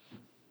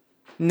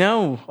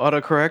 no,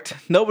 autocorrect.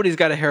 Nobody's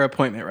got a hair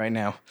appointment right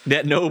now.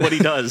 That nobody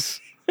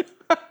does.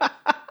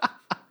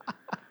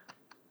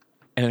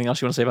 Anything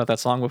else you want to say about that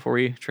song before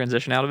we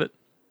transition out of it?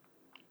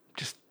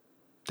 Just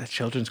that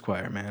children's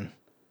choir, man.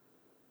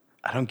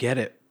 I don't get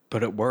it,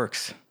 but it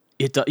works.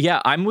 It does.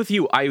 Yeah, I'm with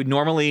you. I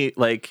normally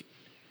like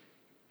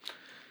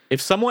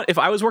if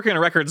I was working on a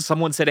record and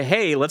someone said,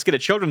 "Hey, let's get a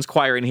children's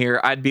choir in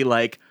here," I'd be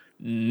like,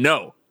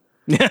 "No."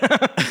 I'd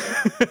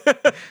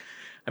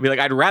be like,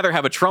 "I'd rather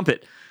have a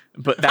trumpet,"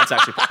 but that's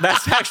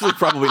actually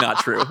probably not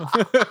true.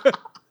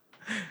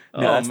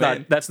 No,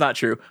 that's not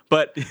true.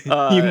 But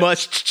you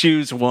must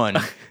choose one: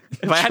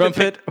 if I had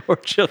trumpet or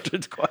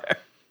children's choir.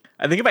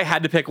 I think if I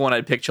had to pick one,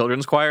 I'd pick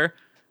children's choir.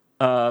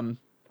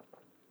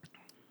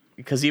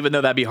 Because even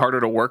though that'd be harder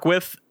to work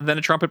with than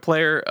a trumpet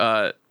player,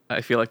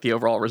 I feel like the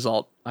overall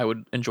result I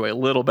would enjoy a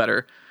little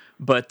better.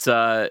 But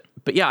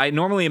yeah, I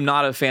normally am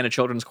not a fan of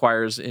children's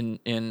choirs in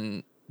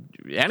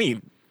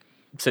any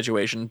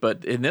situation.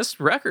 But in this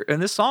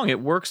song, it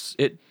works.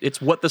 It's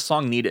what the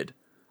song needed.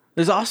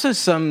 There's also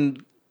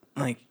some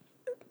like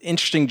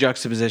interesting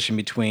juxtaposition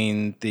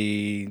between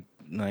the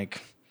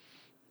like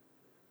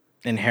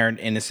inherent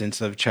innocence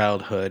of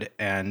childhood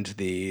and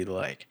the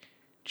like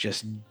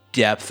just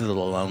depth of the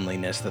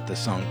loneliness that the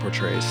song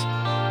portrays.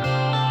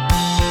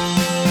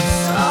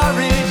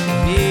 Sorry you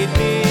need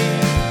me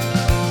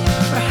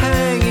for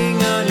hanging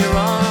on your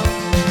arm,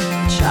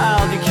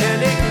 child you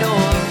can't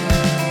ignore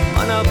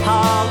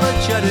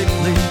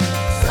unapologetically.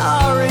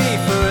 Sorry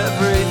for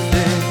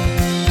everything.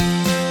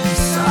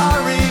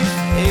 Sorry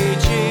for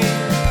aging,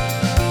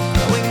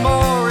 growing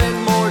more and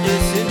more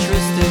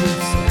disinterested,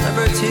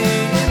 celebrity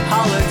and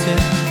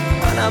politics,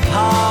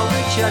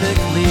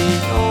 unapologetically,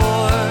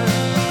 or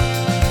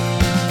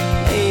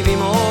maybe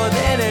more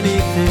than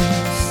anything,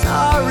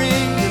 sorry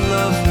you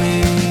love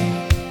me.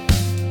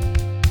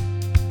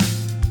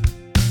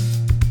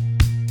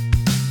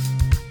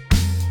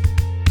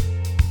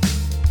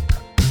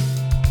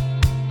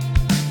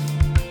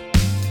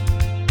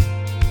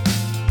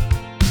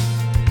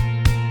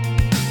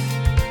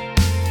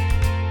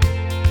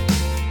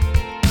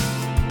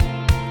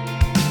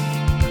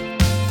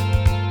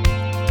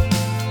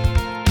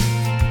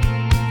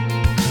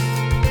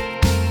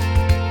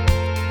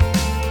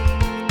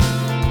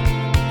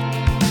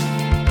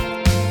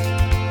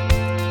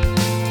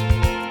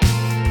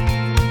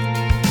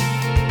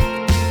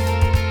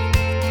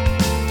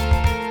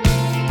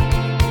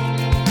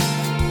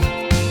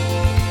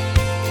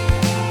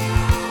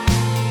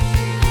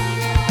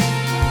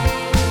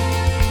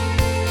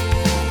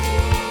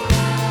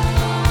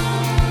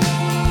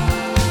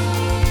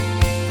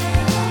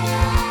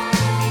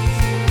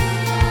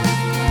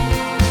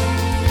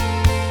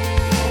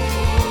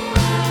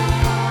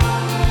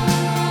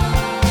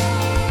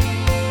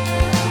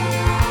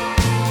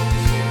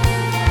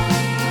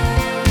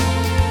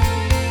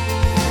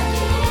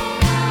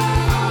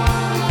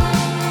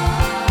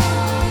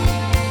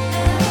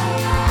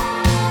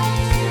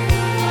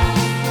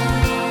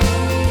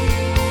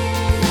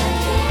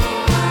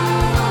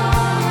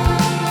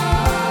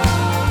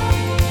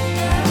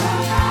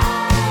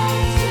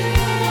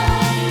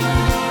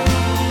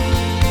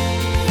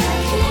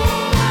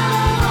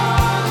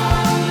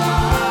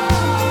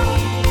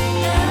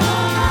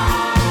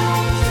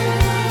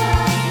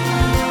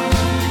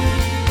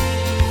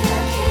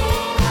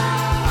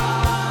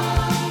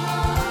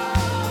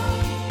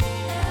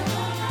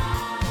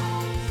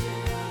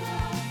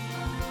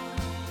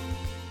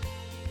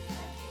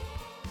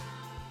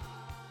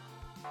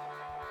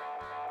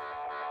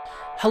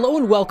 Hello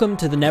and welcome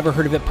to the Never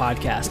Heard of It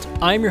podcast.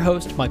 I'm your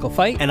host, Michael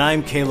Fight. And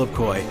I'm Caleb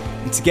Coy.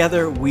 And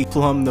together we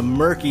plumb the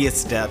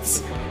murkiest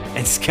depths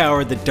and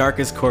scour the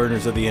darkest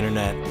corners of the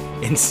internet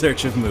in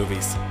search of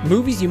movies.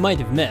 Movies you might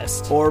have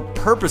missed. Or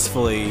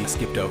purposefully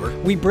skipped over.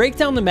 We break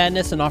down the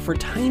madness and offer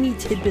tiny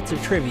tidbits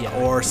of trivia.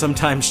 Or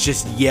sometimes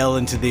just yell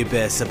into the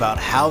abyss about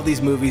how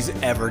these movies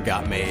ever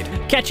got made.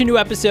 Catch a new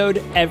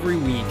episode every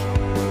week.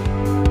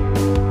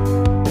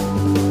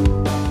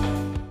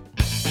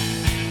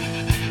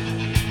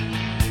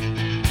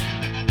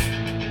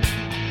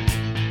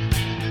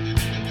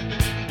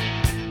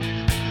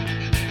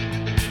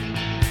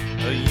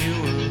 Are you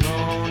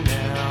alone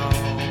now?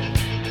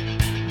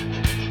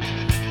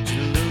 Did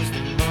you lose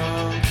the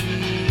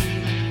monkey?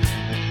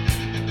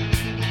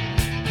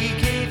 He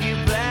gave you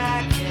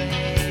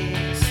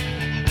backaches,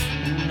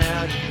 and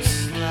now you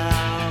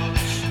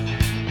slouch.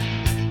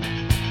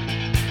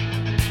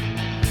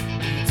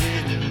 He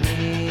didn't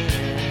mean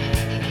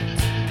it.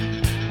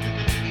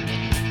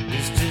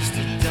 He's just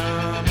a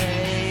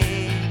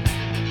dummy.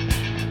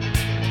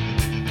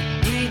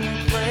 Reading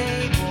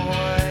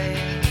Playboy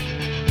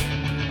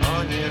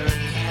on your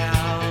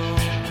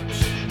couch.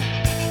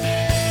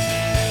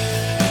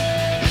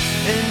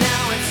 And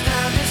now it's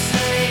time to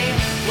say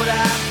what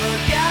I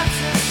forgot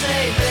to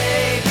say,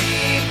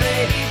 baby,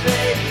 baby,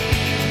 baby.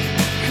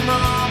 Come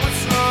on,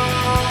 what's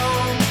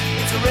wrong?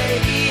 It's a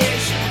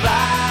radiation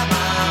vibe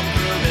I'm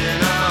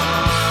grooving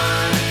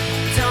on.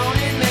 Don't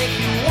it make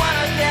you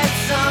wanna get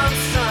some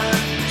sun?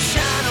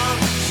 Shine on,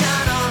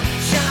 shine on,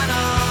 shine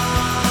on.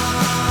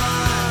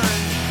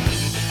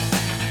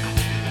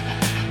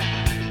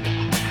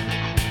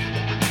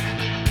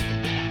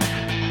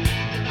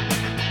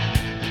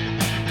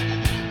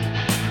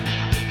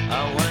 I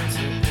went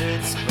to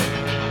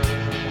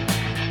Pittsburgh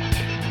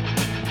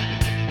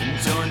and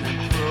joined the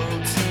pro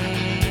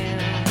team.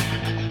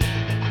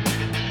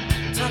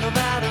 Talk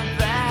about a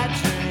bad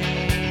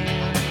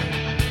dream,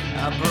 a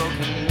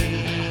broken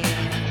knee.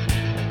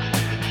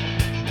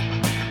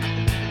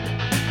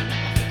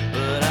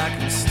 But I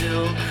can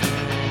still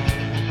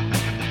croon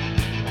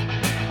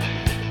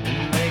and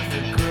make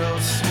the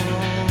girls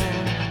swoon.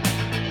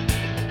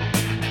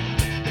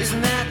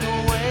 Isn't that the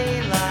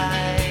way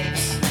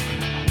life's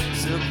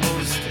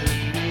supposed to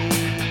be?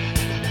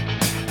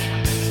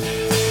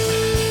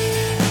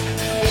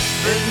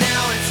 But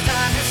now it's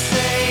time to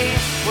say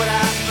what I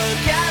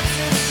forgot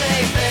to say,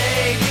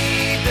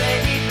 baby,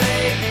 baby,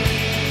 baby.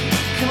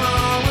 Come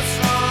on, what's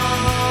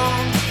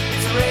wrong?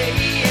 It's a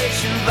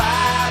radiation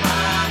vibe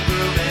I'm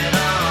grooving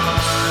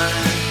on.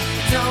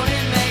 Don't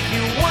it make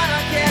you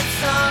wanna get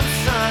some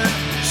sun?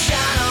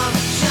 Shine on,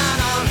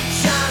 shine on,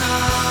 shine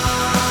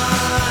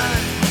on.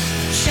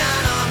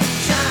 Shine on,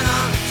 shine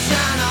on,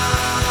 shine on.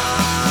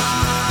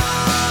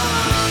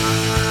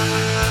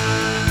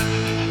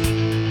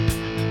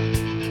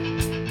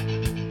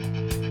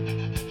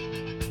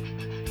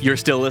 You're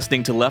still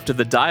listening to Left of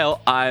the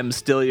Dial. I'm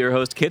still your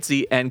host,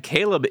 Kitsy, and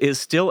Caleb is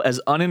still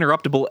as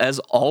uninterruptible as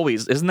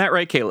always. Isn't that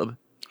right, Caleb?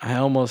 I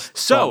almost thought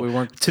So, we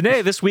weren't.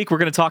 today, this week, we're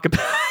going to talk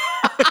about...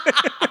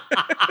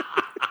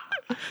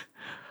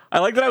 I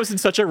like that I was in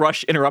such a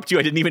rush to interrupt you,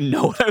 I didn't even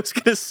know what I was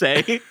going to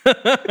say.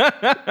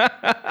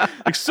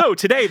 So,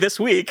 today, this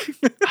week...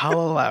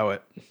 I'll allow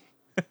it.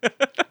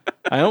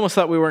 I almost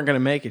thought we weren't going to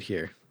make it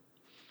here.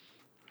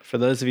 For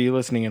those of you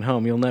listening at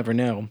home, you'll never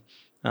know.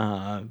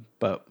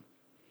 But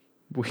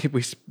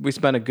we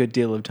spent a good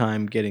deal of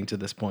time getting to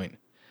this point.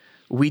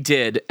 We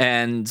did,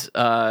 and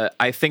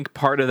I think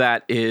part of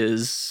that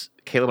is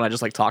Caleb and I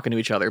just like talking to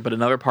each other, but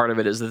another part of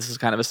it is this is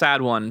kind of a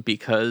sad one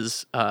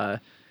because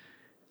for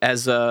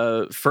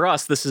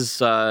us this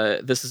is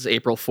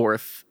April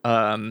 4th,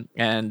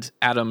 and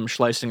Adam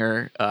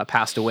Schlesinger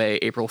passed away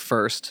April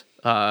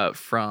 1st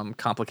from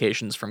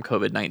complications from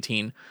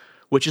COVID-19,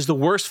 which is the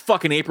worst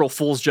fucking April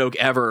Fool's joke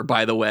ever,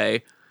 by the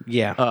way.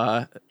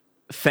 Yeah.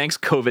 Thanks,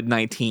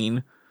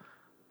 COVID-19.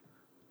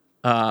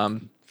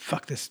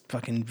 Fuck this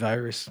fucking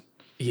virus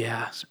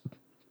Yeah.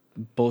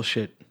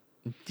 bullshit.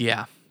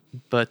 Yeah,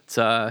 but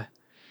Adam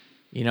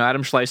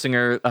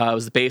Schlesinger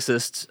was the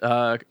bassist,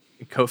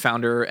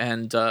 co-founder,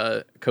 and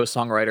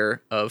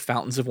co-songwriter of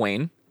Fountains of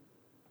Wayne.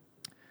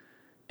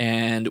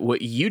 And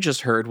what you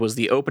just heard was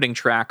the opening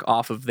track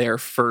off of their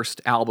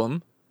first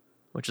album,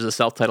 which is a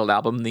self-titled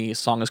album. The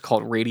song is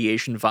called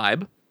Radiation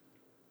Vibe.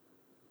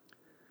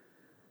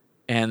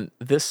 And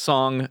this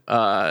song,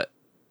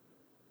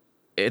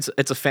 it's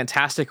a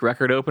fantastic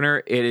record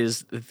opener. It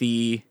is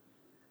the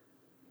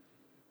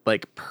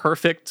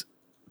perfect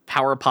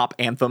power pop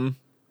anthem.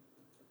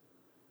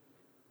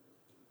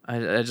 I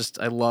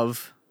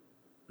love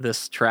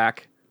this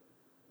track.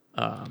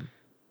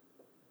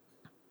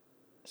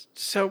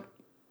 So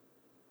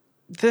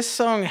this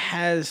song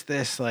has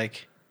this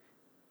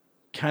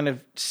kind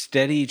of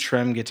steady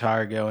trem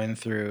guitar going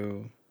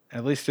through,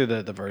 at least through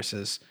the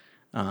verses.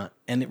 And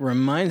it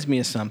reminds me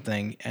of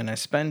something. And I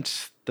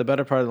spent the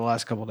better part of the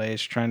last couple of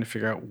days trying to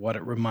figure out what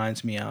it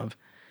reminds me of.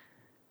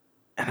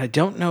 And I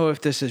don't know if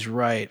this is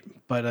right,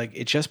 but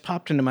it just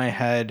popped into my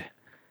head.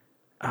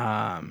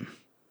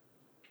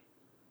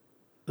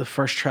 the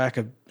first track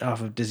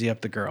off of Dizzy Up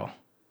the Girl.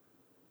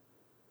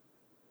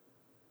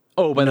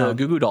 Oh, by No. the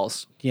Goo Goo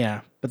Dolls.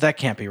 Yeah, but that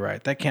can't be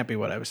right. That can't be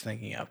what I was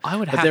thinking of. I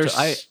would But have there's-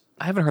 to.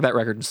 I haven't heard that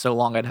record in so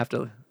long. I'd have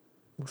to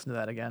listen to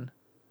that again.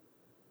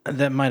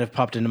 That might have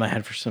popped into my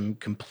head for some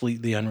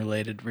completely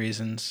unrelated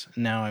reasons.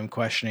 Now I'm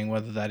questioning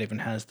whether that even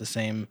has the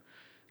same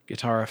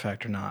guitar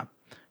effect or not.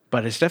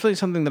 But it's definitely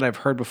something that I've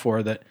heard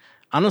before that,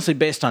 honestly,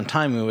 based on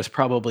timing, it was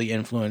probably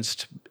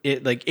influenced.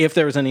 Like, if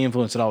there was any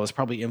influence at all, it was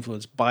probably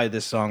influenced by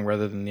this song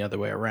rather than the other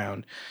way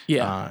around.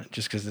 Yeah.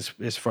 Just because this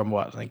is from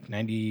what, like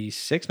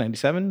 96,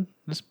 97?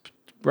 This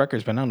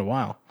record's been out a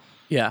while.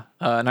 Yeah,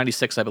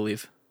 96, I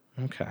believe.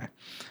 Okay.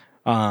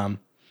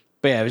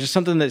 But yeah, it was just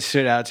something that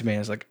stood out to me. I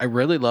was like, I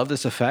really love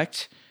this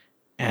effect,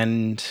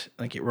 and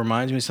like it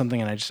reminds me of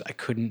something, and I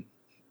couldn't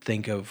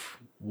think of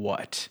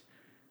what.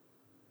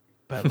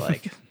 But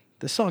like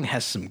this song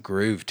has some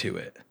groove to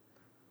it.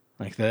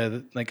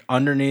 Like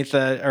underneath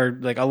that, or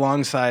like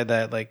alongside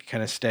that, like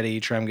kind of steady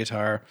trem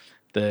guitar,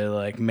 the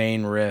like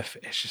main riff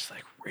is just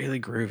like really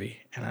groovy,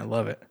 and I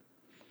love it.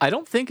 I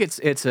don't think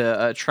it's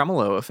a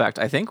tremolo effect.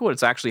 I think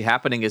what's actually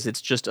happening is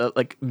it's just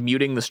like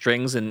muting the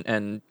strings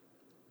and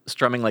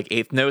strumming like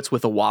eighth notes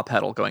with a wah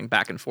pedal going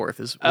back and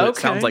forth is what it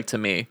Okay. sounds like to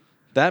me.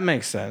 That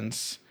makes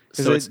sense.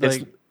 'Cause So it's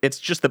it's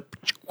just the.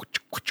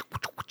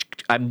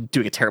 I'm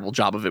doing a terrible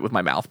job of it with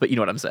my mouth, but you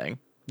know what I'm saying.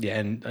 yeah,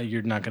 and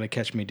you're not gonna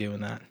catch me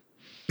doing that.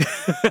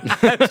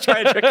 I was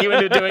trying to trick you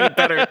into doing it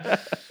better.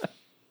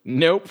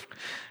 Nope.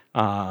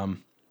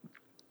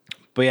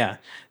 But yeah,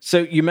 so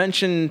you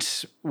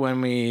mentioned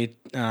when we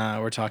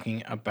were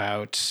talking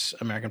about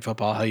American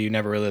football, how you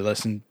never really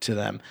listened to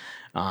them.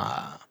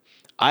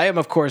 I am,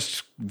 of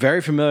course,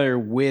 very familiar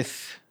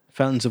with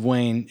Fountains of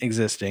Wayne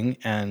existing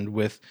and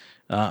with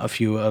a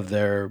few of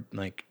their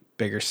like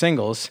bigger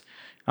singles.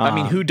 I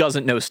mean, who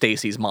doesn't know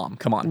Stacy's mom?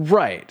 Come on.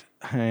 Right.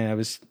 I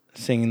was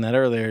singing that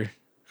earlier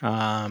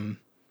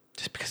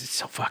just because it's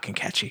so fucking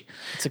catchy.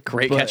 It's a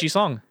great, catchy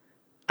song.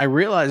 I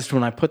realized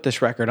when I put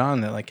this record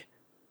on that, like,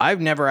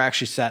 I've never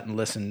actually sat and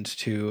listened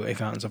to a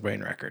Fountains of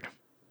Wayne record.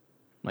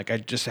 Like, I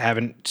just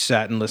haven't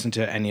sat and listened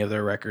to any of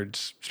their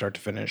records, start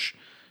to finish,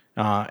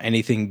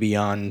 anything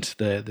beyond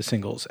the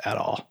singles at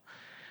all.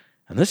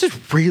 And this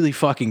is really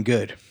fucking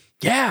good.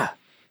 Yeah.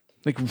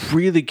 Like,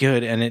 really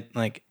good. And it,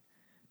 like,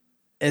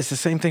 it's the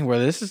same thing where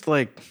this is,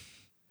 like,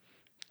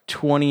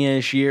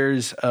 20-ish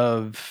years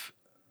of,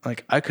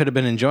 like, I could have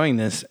been enjoying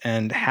this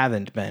and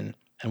haven't been.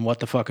 And what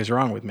the fuck is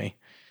wrong with me?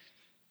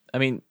 I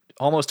mean,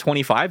 almost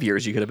 25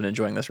 years you could have been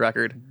enjoying this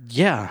record.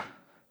 Yeah.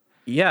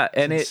 Yeah,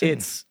 and insane.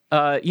 it's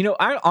you know,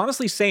 I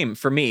honestly same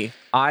for me.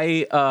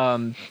 I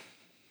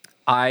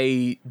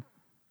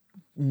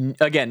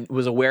again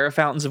was aware of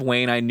Fountains of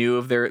Wayne. I knew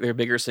of their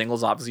bigger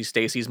singles. Obviously,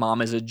 Stacy's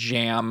Mom is a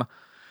jam.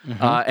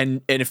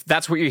 And if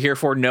that's what you're here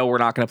for, no, we're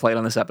not going to play it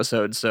on this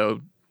episode.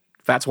 So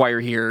if that's why you're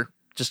here,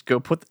 just go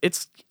put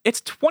it's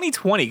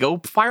 2020. Go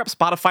fire up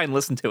Spotify and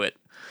listen to it.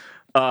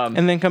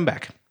 And then come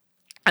back.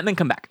 And then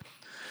come back.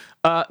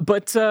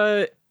 But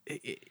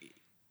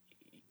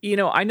you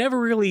know, I never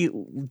really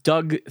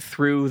dug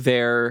through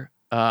their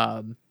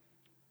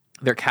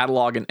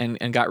catalog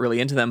and got really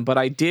into them, but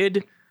I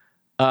did,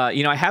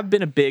 you know, I have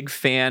been a big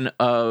fan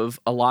of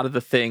a lot of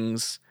the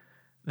things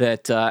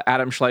that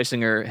Adam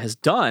Schlesinger has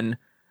done.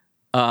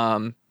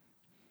 And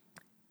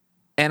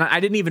I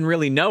didn't even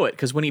really know it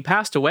because when he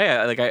passed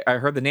away, I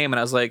heard the name and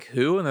I was like,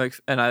 who?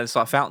 And I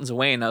saw Fountains of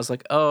Wayne and I was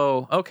like,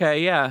 oh,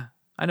 okay, yeah,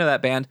 I know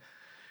that band.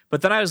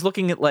 But then I was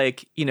looking at,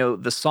 like, you know,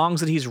 the songs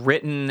that he's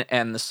written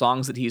and the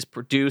songs that he's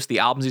produced, the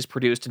albums he's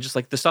produced, and just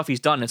like the stuff he's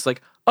done. It's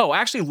like, oh,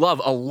 I actually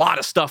love a lot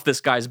of stuff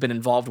this guy's been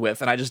involved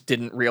with. And I just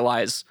didn't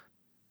realize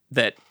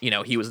that, you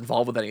know, he was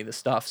involved with any of this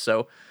stuff.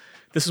 So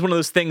this is one of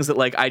those things that,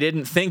 like, I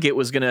didn't think it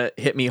was going to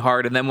hit me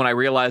hard. And then when I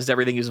realized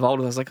everything he was involved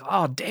with, I was like,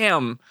 oh,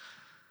 damn.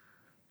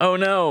 Oh,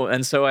 no.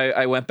 And so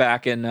I went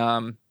back and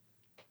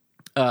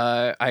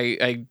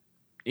I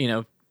you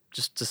know,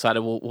 just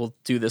decided we'll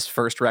do this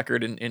first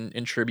record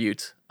in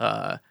tribute.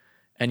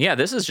 And yeah,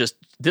 this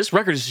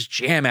record is just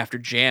jam after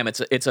jam.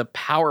 It's a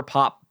power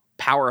pop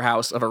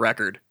powerhouse of a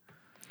record.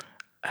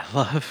 I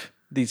love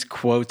these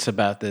quotes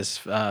about this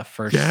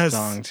first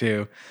song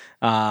too.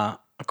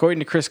 According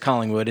to Chris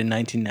Collingwood in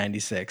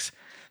 1996,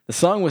 the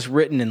song was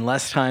written in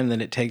less time than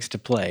it takes to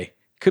play.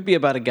 Could be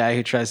about a guy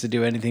who tries to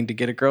do anything to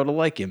get a girl to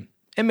like him.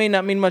 It may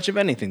not mean much of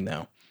anything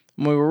though.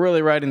 When we were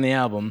really writing the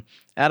album,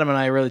 Adam and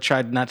I really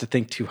tried not to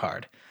think too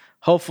hard.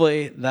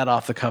 Hopefully, that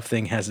off-the-cuff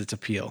thing has its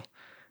appeal.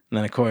 And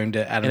then according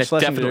to Adam And it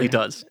Schlesinger, definitely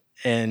does.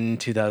 in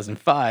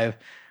 2005,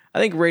 I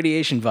think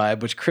Radiation Vibe,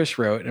 which Chris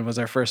wrote and was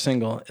our first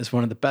single, is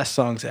one of the best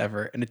songs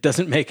ever, and it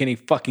doesn't make any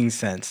fucking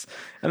sense.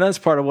 And that's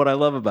part of what I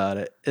love about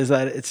it, is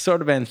that it's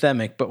sort of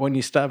anthemic, but when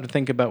you stop to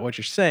think about what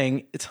you're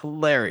saying, it's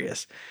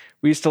hilarious.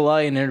 We used to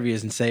lie in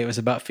interviews and say it was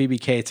about Phoebe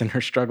Cates and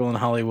her struggle in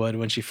Hollywood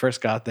when she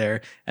first got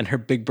there and her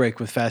big break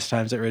with Fast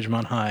Times at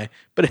Ridgemont High,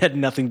 but it had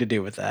nothing to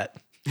do with that.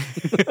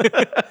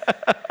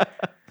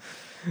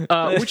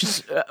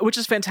 Which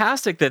is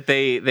fantastic that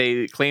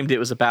they claimed it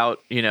was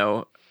about, you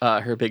know,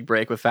 her big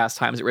break with Fast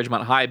Times at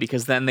Ridgemont High,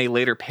 because then they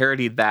later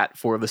parodied that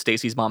for the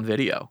Stacey's Mom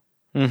video.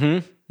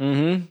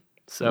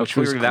 So Which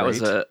was clearly that was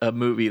great. a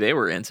movie they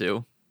were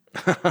into.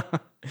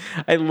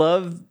 I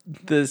love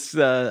this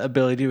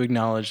ability to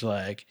acknowledge,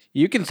 like,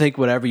 you can think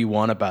whatever you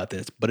want about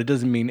this, but it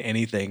doesn't mean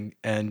anything.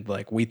 And,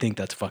 like, we think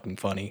that's fucking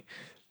funny.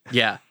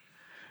 Yeah.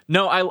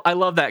 No, I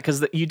love that,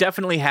 because you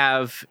definitely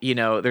have,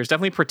 there's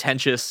definitely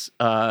pretentious,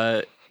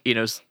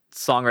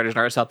 songwriters and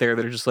artists out there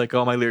that are just like,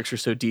 oh, my lyrics are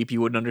so deep you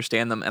wouldn't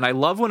understand them. And I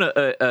love when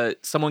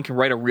someone can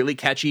write a really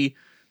catchy,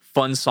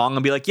 fun song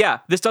and be like, yeah,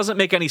 this doesn't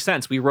make any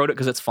sense. We wrote it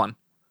because it's fun.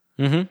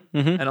 And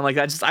I'm like,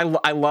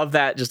 I love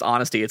that just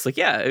honesty. It's like,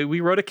 yeah,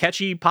 we wrote a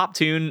catchy pop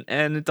tune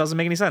and it doesn't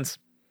make any sense.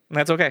 And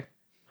that's okay.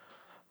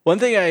 One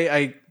thing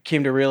I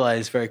came to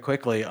realize very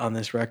quickly on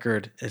this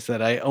record is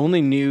that I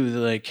only knew,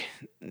 like,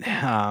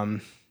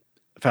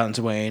 Fountains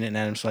of Wayne and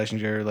Adam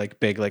Schlesinger, like,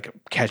 big, like,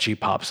 catchy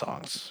pop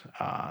songs,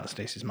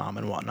 Stacey's Mom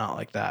and whatnot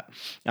like that.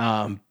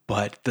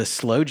 But the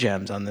slow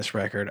gems on this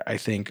record, I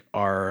think,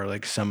 are,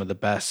 like, some of the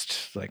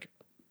best, like,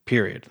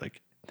 period.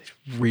 Like, it's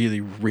really,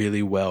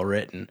 really well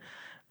written.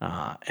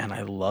 And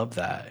I love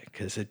that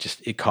because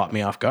it caught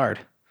me off guard.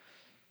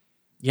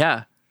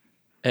 Yeah.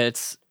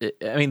 There's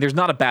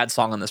not a bad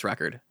song on this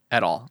record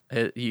at all.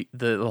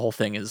 The whole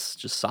thing is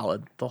just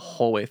solid the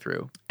whole way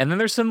through. And then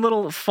there's some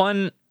little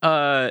fun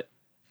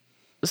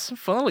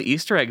little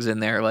Easter eggs in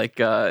there, like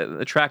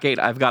the track 8,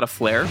 I've Got a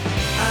Flare.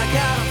 I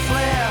got a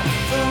flare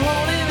for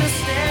holding the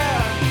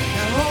stare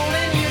and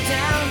holding you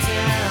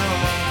downtown.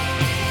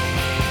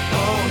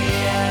 Oh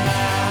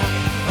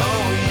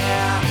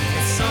yeah,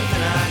 it's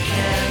something I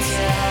can't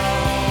tell.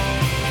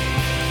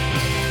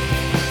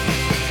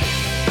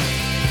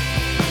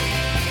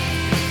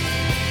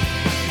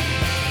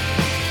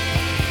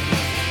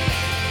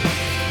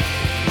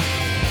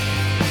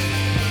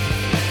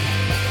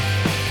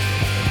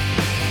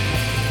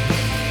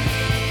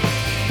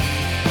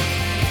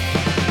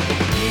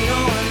 You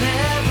know I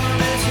never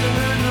meant to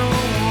hurt no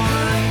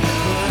one,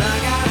 but I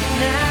got a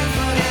knack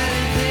for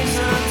getting things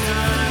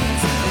undone,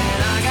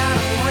 and I got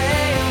a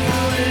way of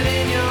holding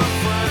in your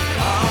front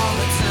all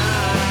the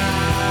time.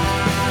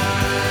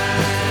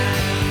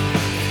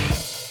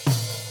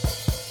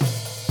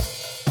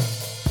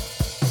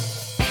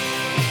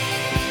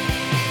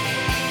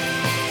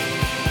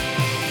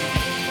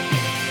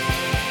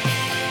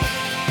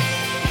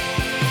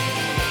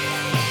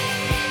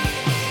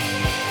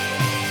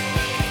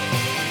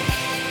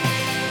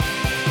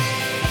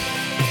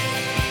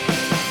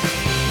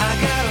 I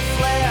got a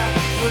flare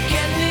for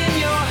getting in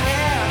your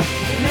hair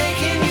and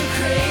making you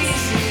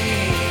crazy.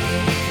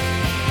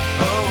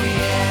 Oh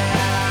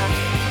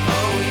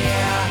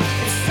yeah,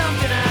 it's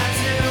something I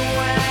do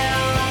well.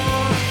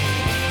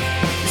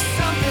 It's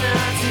something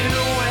I do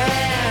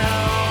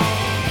well.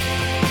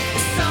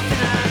 It's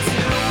something I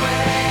do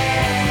well.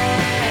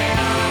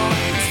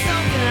 It's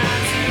something I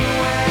do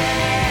well.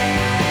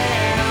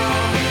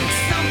 It's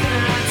something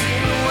I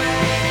do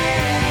well.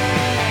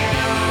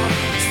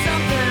 It's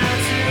something I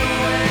do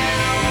well.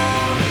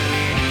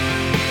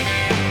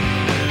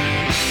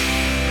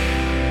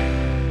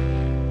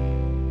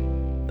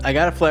 I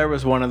Got a Flare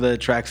was one of the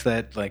tracks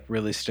that, like,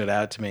 really stood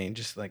out to me.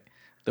 Just, like,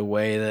 the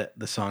way that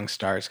the song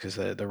starts, because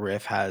the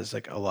riff has,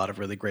 like, a lot of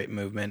really great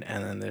movement,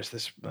 and then there's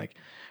this, like,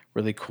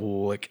 really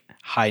cool, like,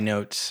 high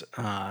notes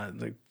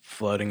like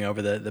floating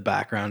over the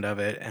background of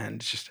it,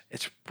 and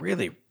it's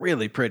really,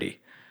 really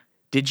pretty.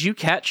 Did you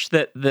catch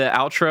that the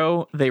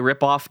outro, they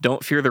rip off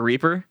Don't Fear the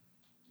Reaper?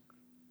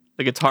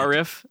 The guitar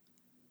riff?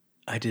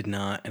 I did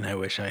not, and I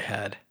wish I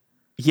had.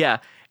 Yeah.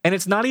 And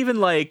it's not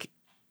even like,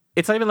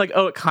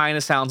 oh, it kind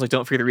of sounds like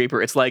Don't Fear the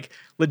Reaper. It's like,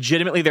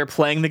 legitimately, they're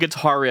playing the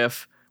guitar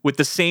riff with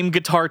the same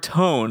guitar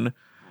tone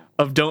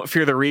of Don't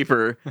Fear the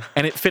Reaper,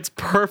 and it fits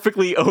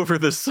perfectly over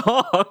the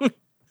song.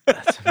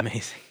 That's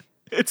amazing.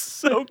 It's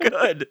so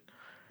good.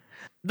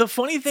 The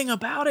funny thing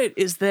about it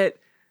is that,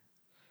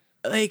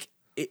 like,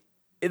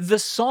 the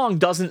song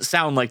doesn't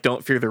sound like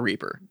Don't Fear the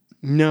Reaper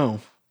No.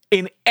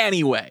 in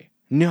any way.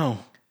 No.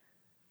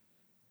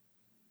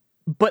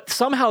 But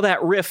somehow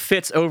that riff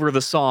fits over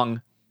the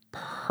song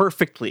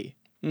perfectly.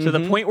 To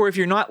the point where if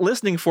you're not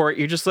listening for it,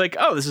 you're just like,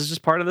 oh, this is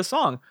just part of the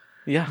song.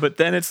 Yeah. But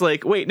then it's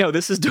like, wait, no,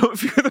 this is Don't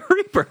Fear the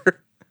Reaper.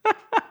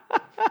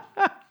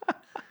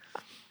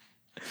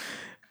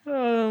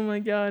 Oh my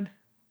God.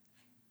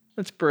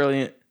 That's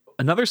brilliant.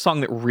 Another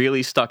song that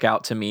really stuck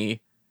out to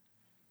me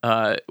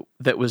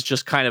that was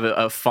just kind of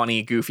a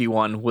funny, goofy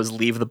one was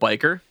Leave the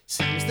Biker.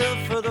 Seems the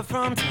further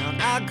from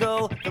town I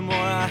go, the more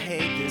I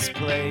hate this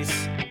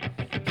place.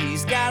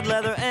 He's got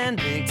leather and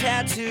big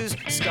tattoos,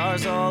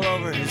 scars all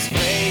over his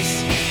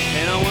face.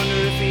 And I wonder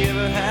if he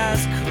ever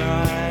has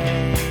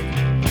cried,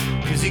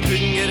 'cause he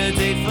couldn't get a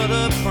date for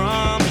the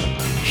prom.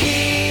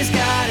 He's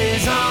got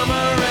his arm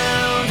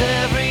around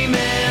every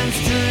man's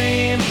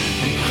dream,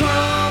 and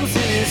crumbs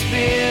in his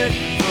beard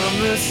from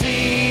the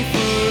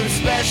seafood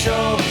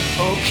special.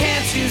 Oh,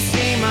 can't you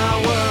see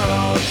my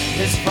world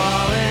is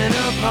falling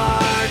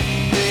apart?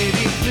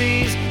 Baby,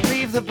 please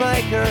leave the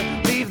biker,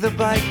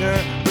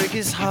 break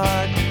his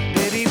heart.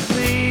 Baby,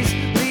 please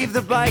leave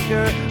the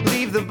biker,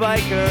 leave the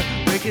biker,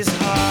 break his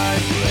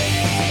heart.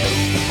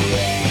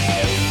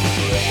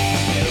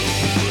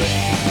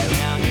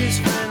 Now his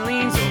friend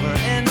leans over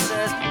and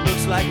says,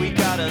 looks like we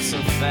got us a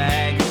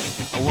fag.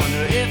 I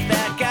wonder if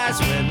that guy's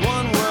read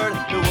one word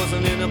that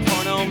wasn't in a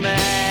porno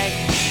mag.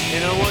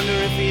 And I wonder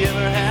if he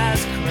ever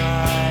has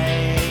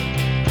cried,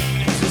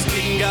 'cause his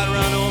kitten got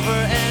run over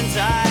and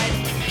died.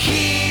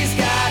 He's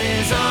got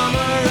his arm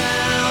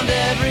around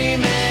every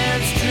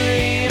man's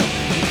dream,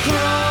 and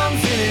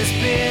crumbs in his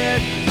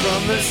beard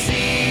from the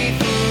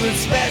seafood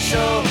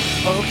special.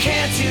 Oh,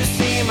 can't you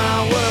see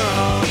my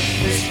world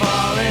is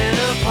falling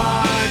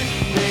apart?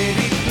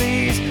 Baby,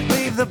 please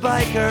leave the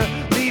biker,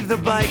 leave the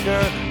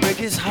biker, break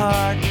his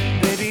heart.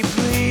 Baby,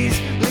 please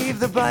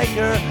leave the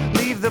biker,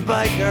 leave the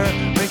biker,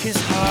 break his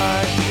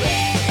heart.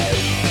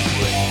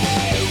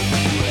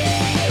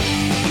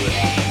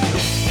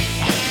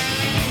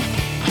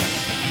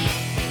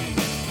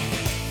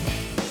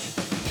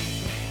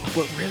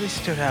 What really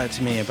stood out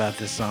to me about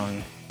this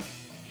song,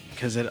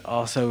 because it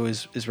also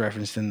is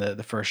referenced in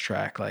the first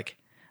track, like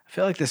I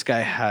feel like this guy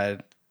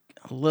had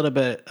a little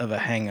bit of a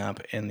hang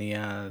up in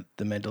the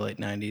mid to late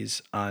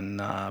 90s on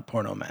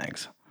porno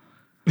mags.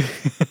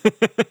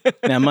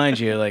 Now, mind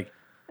you, like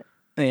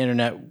the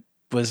internet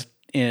was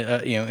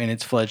in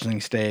its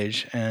fledgling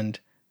stage, and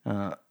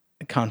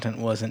content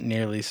wasn't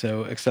nearly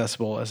so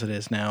accessible as it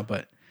is now,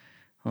 but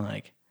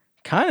like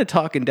kind of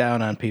talking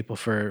down on people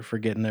for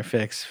getting their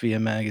fix via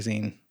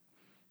magazine.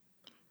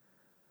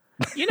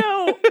 You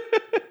know,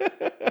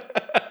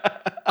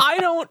 I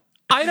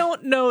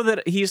don't know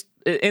that he's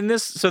in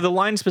this. So the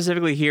line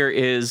specifically here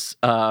is,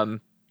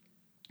 wonder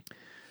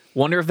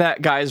if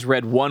that guy's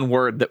read one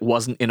word that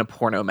wasn't in a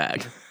porno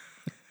mag.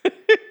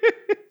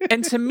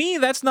 And to me,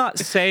 that's not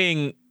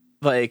saying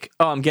like,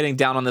 oh, I'm getting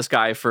down on this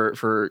guy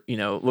for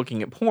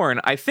looking at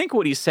porn. I think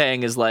what he's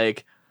saying is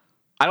like,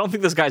 I don't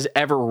think this guy's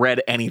ever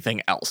read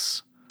anything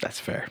else. That's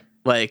fair.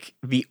 Like,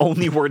 the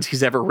only words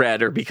he's ever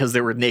read are because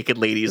there were naked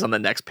ladies on the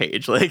next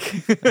page. Like,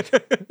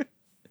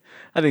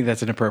 I think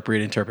that's an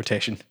appropriate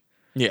interpretation.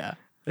 yeah,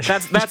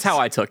 that's how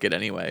I took it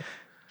anyway.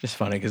 Just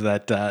funny because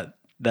that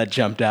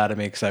jumped out at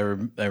me because I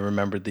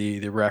remembered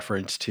the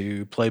reference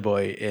to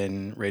Playboy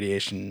in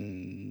Radiation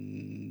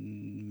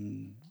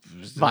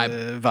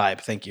Vibe.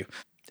 Thank you.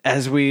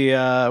 As we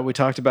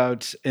talked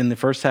about in the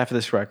first half of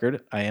this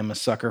record, I am a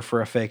sucker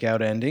for a fake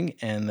out ending,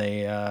 and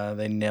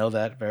they nail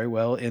that very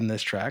well in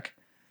this track.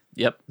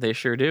 Yep, they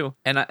sure do.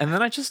 And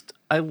then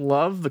I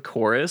love the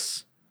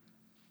chorus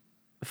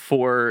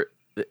for,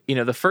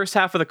 the first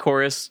half of the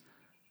chorus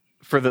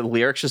for the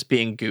lyrics just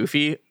being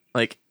goofy.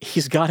 Like,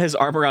 he's got his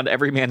arm around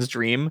every man's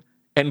dream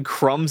and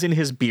crumbs in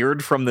his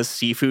beard from the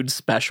seafood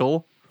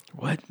special.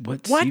 What?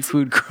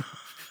 Seafood?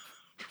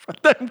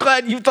 I'm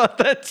glad you thought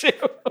that too.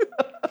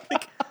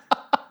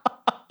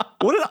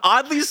 What an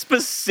oddly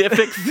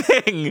specific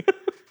thing.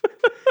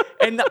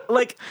 And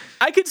like,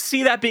 I could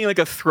see that being like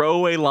a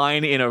throwaway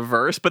line in a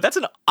verse, but that's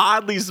an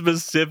oddly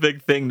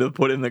specific thing to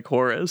put in the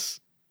chorus.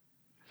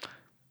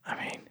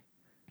 I mean,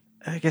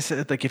 I guess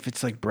like if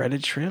it's like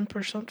breaded shrimp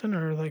or something,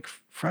 or like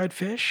fried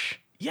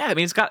fish. Yeah, I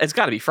mean, it's got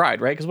to be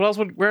fried, right? Because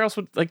where else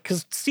would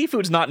because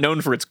seafood's not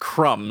known for its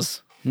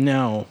crumbs.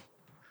 No,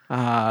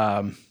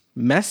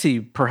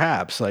 messy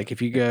perhaps. Like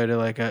if you go to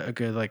like a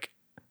good like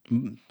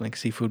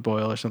seafood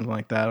boil or something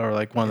like that, or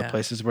like one of the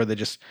places where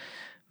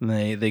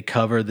they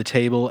cover the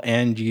table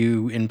and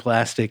you in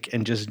plastic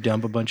and just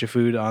dump a bunch of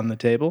food on the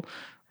table.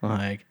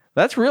 Like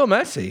that's real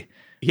messy.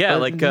 Yeah,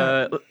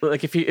 but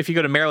like if you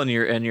go to Maryland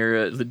and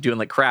you're doing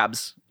like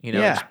crabs,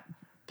 just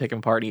take them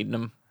apart, eating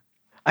them.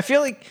 I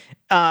feel like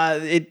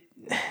it,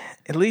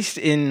 at least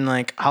in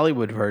like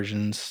Hollywood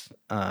versions,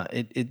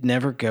 it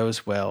never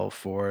goes well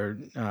for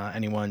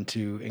anyone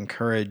to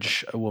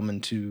encourage a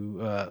woman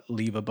to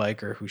leave a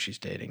biker who she's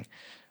dating.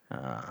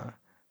 That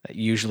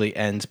usually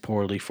ends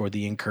poorly for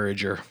the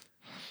encourager.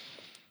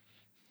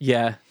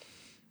 Yeah,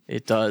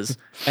 it does.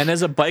 And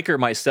as a biker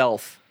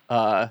myself,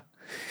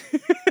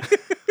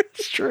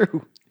 it's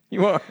true.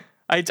 You are.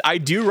 I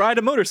do ride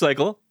a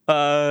motorcycle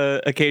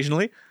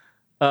occasionally.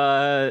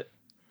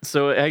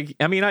 So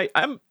I mean I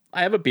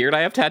have a beard.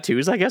 I have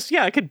tattoos. I guess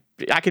I could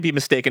be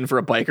mistaken for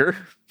a biker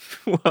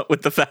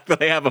with the fact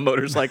that I have a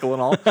motorcycle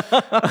and all.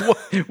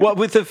 What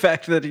with the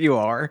fact that you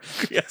are?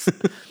 Yes.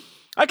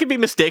 I could be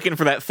mistaken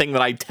for that thing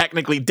that I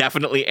technically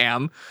definitely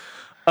am.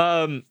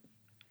 No,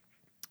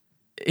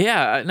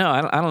 I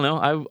don't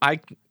know. I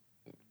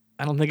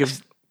don't think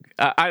it's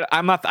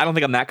I don't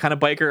think I'm that kind of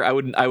biker.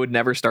 I would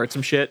never start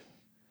some shit.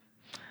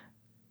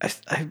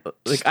 I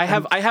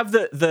have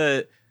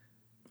the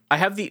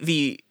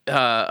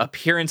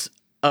appearance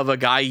of a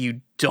guy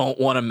you don't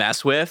want to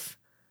mess with,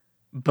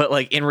 but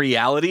like in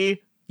reality,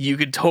 you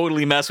could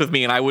totally mess with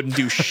me and I wouldn't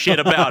do shit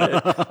about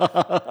it.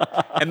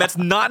 And that's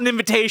not an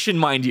invitation,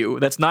 mind you.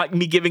 That's not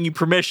me giving you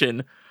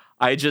permission.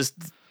 I just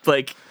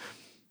like,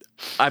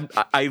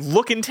 I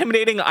look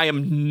intimidating. I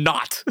am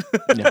not.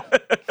 No.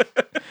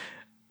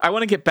 I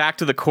want to get back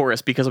to the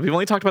chorus because we've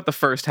only talked about the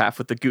first half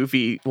with the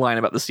goofy line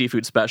about the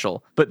seafood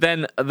special. But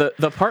then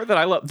the part that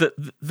I love,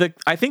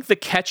 I think the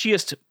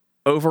catchiest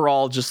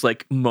overall just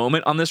like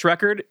moment on this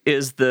record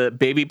is the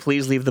 "Baby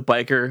Please Leave the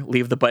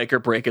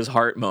Biker Break His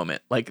Heart"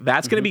 moment. Like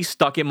that's going to be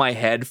stuck in my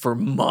head for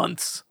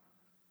months,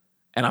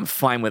 and I'm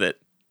fine with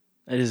it.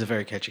 It is a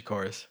very catchy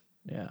chorus.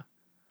 Yeah,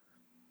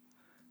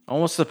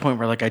 almost to the point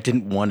where like I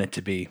didn't want it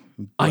to be.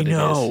 I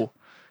know.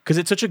 Because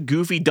it's such a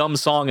goofy, dumb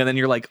song, and then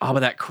you're like, oh,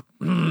 but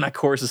that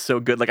chorus is so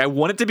good. Like, I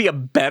want it to be a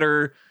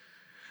better,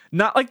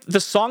 not like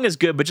the song is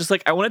good, but just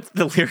like I want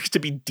the lyrics to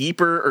be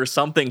deeper or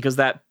something. Because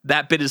that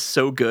bit is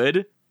so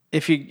good.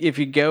 If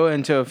you go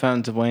into a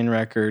Fountains of Wayne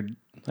record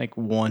like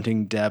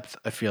wanting depth,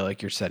 I feel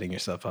like you're setting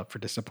yourself up for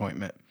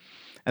disappointment.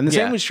 And the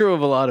same was true of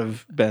a lot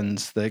of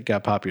bands that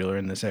got popular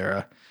in this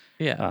era.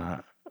 Yeah,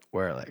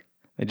 where like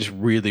they just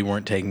really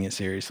weren't taking it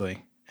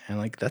seriously, and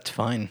like that's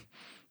fine,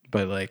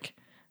 but like.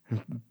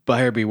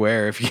 Buyer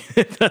beware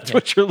if that's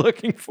what you're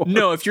looking for.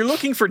 No, if you're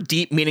looking for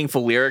deep,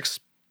 meaningful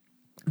lyrics,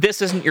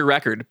 this isn't your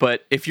record.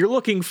 But if you're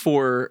looking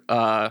for,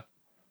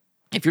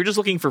 if you're just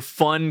looking for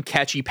fun,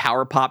 catchy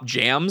power pop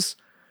jams,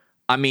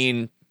 I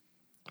mean,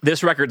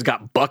 this record's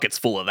got buckets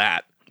full of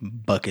that.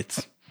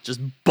 Buckets. Just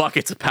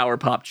buckets of power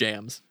pop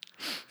jams.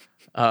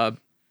 But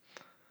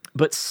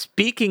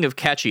speaking of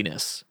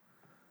catchiness,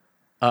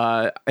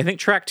 I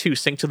think track 2,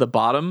 Sink to the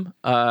Bottom,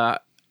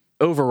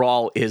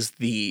 overall is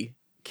the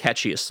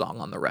catchiest song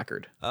on the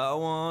record. I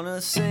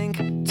wanna sink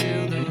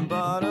to the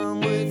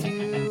bottom with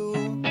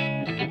you.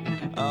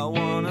 I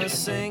wanna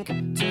sink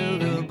to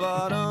the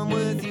bottom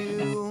with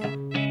you.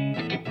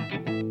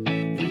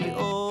 The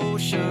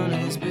ocean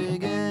is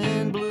big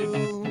and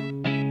blue.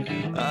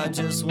 I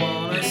just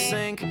wanna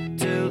sink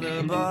to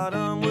the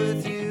bottom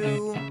with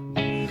you.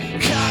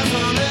 Cars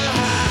on the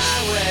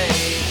highway,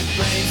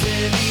 planes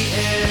in the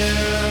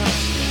air.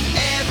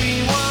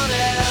 Everyone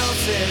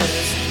else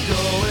is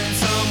going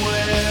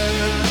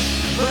somewhere.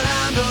 But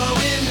I'm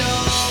going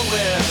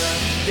nowhere,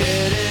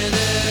 getting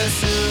there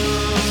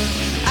soon.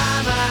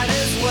 I might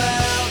as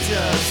well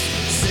just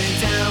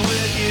sink down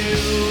with you.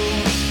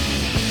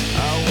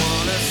 I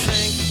wanna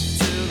sink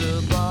to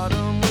the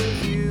bottom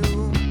with you.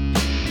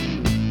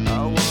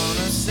 I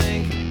wanna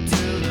sink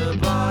to the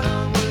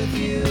bottom with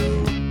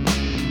you.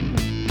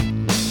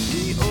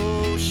 The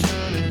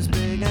ocean is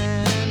big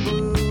and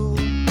blue.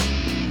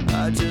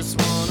 I just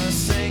wanna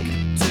sink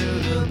to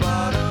the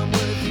bottom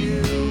with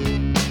you.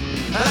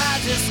 I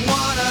just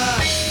wanna.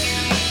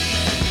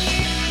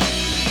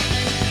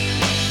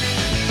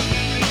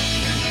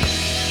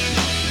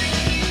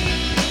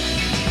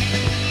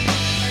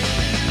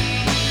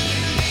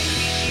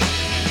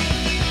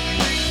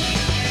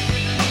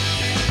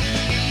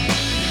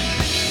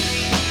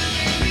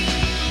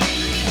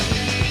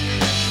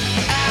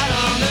 Out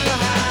on the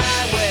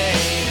highway,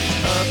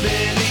 up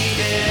in the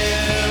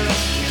air.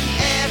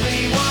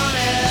 Everyone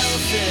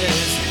else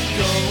is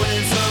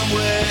going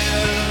somewhere.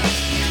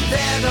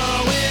 They're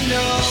going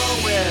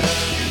nowhere,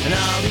 and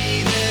I'll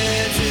be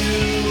there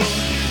too.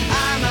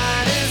 I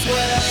might as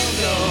well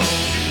go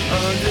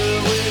under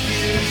with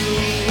you.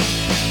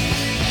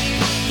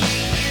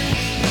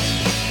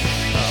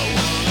 I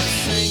wanna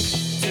sink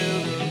to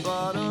the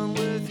bottom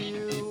with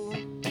you.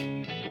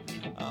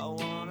 I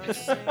wanna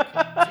sink.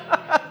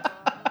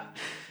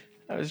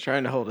 I was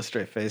trying to hold a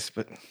straight face,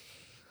 but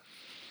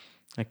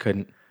I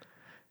couldn't.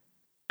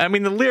 I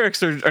mean, the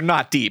lyrics are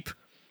not deep.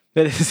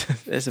 That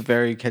is a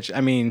very catchy.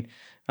 I mean,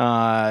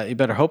 you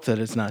better hope that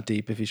it's not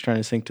deep if he's trying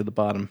to sink to the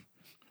bottom.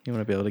 You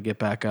want to be able to get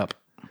back up.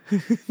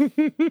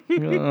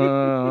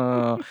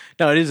 No,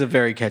 it is a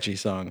very catchy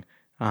song.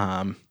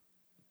 I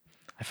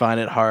find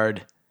it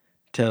hard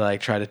to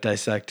like try to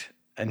dissect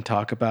and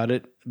talk about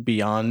it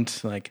beyond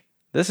like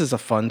this is a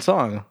fun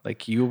song.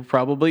 Like you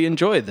probably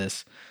enjoy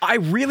this. I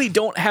really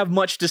don't have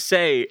much to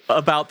say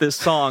about this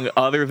song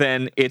other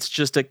than it's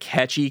just a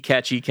catchy,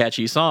 catchy,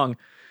 catchy song.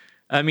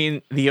 I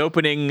mean, the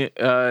opening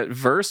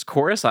verse,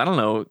 chorus, I don't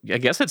know. I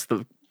guess it's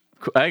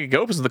it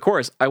opens with the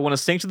chorus. I want to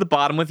sink to the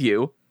bottom with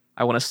you.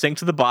 I want to sink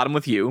to the bottom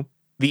with you.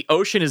 The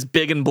ocean is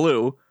big and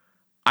blue.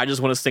 I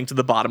just want to sink to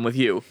the bottom with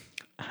you.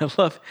 I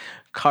love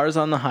cars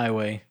on the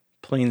highway,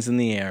 planes in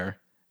the air.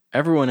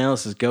 Everyone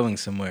else is going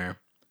somewhere,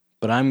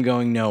 but I'm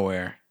going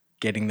nowhere,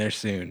 getting there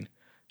soon.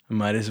 I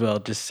might as well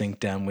just sink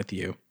down with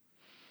you.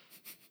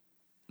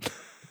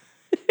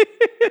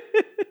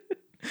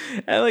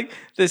 And like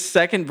the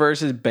second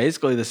verse is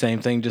basically the same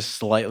thing, just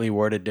slightly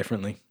worded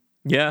differently.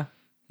 Yeah.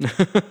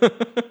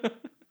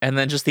 And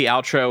then just the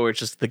outro where it's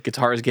just the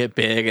guitars get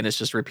big and it's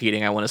just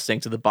repeating, I want to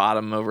sink to the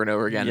bottom over and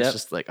over again. Yep. It's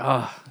just like,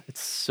 oh,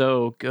 it's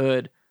so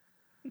good.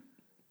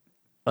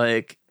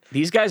 Like,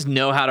 these guys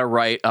know how to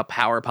write a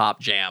power pop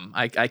jam.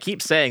 I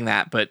keep saying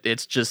that, but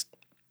it's just,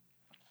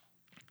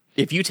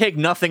 if you take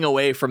nothing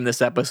away from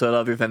this episode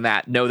other than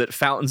that, know that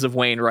Fountains of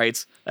Wayne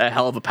writes a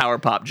hell of a power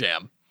pop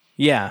jam.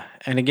 Yeah,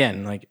 and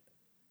again, like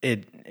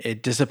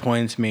it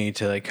disappoints me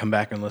to like come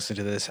back and listen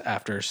to this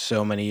after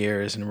so many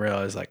years and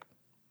realize like,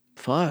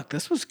 fuck,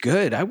 this was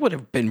good. I would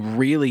have been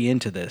really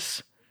into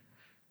this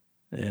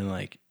And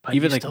like, But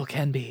even you like still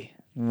can be.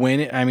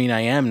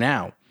 I am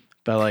now,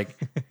 but like,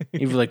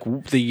 even like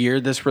the year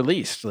this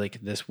released,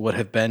 like this would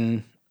have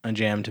been a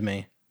jam to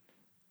me.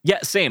 Yeah,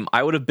 same.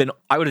 I would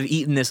have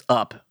eaten this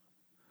up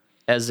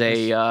as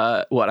a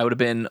I would have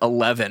been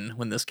 11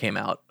 when this came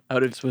out. I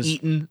would have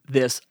eaten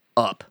this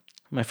up.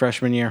 My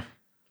freshman year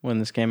when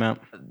this came out.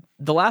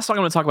 The last song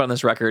I'm going to talk about on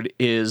this record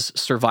is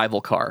Survival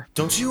Car.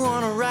 Don't you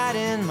want to ride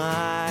in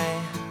my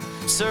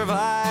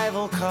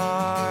survival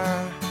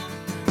car?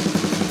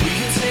 We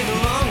can take a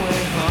long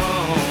way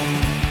home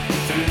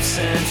through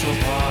Central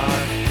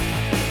Park.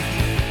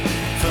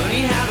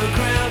 Funny how the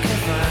ground can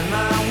find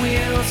my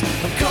wheels.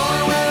 I'm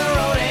going where the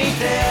road ain't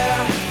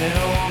there. And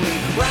only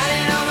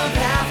riding on the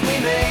path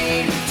we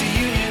made to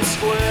Union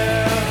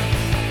Square.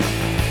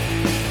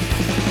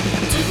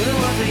 Doing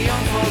what the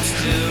young folks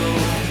do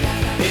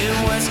in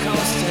West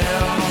Coast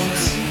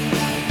towns.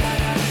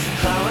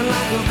 Plowing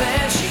like a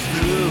banshee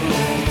through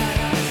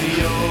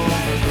the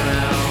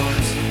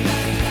overground.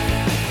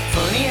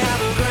 Funny how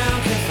the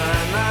ground can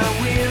find my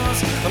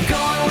wheels. I'm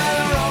going where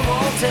the road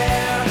won't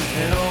tear.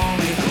 And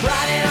only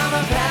riding on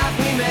the path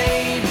we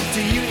made to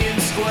Union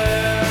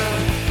Square.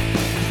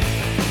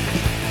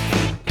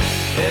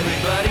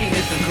 Everybody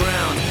hit the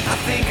ground. I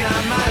think I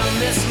might have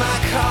missed my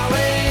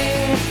calling.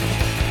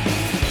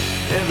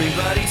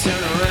 Everybody turn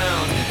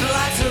around. The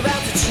light's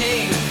about to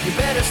change. You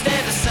better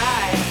stand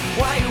aside.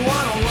 Why you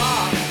wanna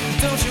walk?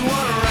 Don't you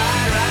wanna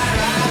ride, ride,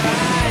 ride,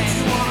 ride? Don't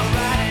you wanna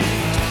ride?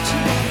 Don't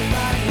you wanna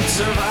ride?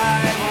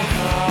 Survival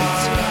car.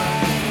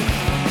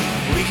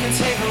 We can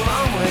take a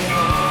long way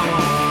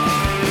home.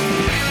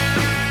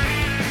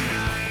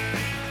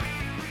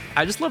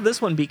 I just love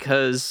this one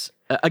because,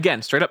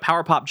 again, straight up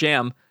power pop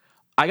jam.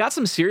 I got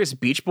some serious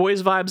Beach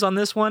Boys vibes on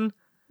this one.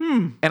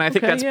 And I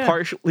think that's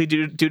partially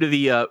due to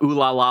the ooh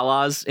la la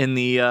las in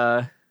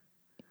the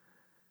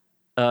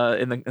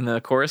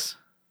chorus.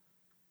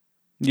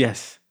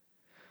 Yes.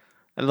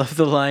 I love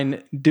the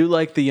line, do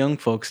like the young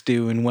folks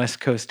do in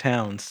West Coast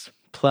towns,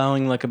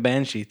 plowing like a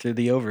banshee through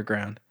the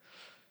overground.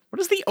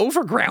 What is the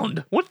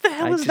overground? What the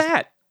hell is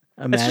that?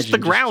 It's just the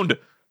ground.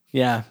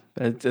 Yeah,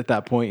 at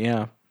that point,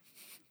 yeah.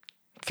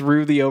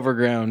 Through the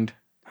overground.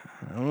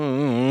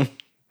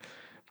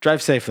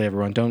 Drive safely,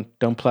 everyone.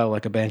 Don't plow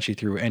like a banshee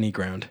through any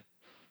ground.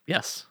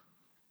 Yes.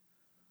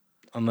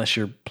 Unless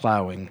you're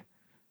plowing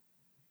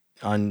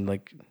on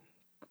like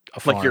a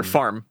farm. Like your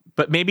farm.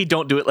 But maybe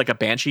don't do it like a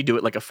banshee, do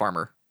it like a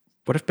farmer.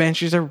 What if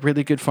banshees are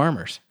really good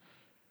farmers?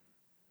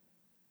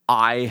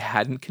 I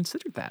hadn't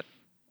considered that.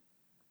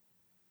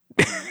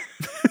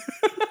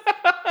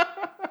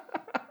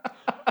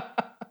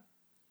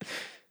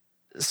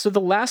 So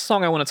the last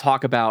song I want to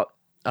talk about,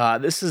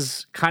 this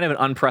is kind of an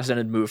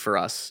unprecedented move for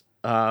us,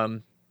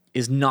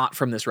 is not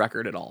from this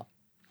record at all.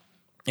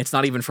 It's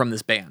not even from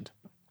this band.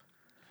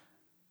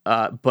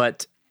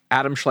 But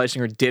Adam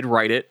Schlesinger did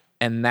write it,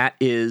 and that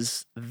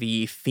is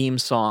the theme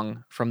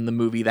song from the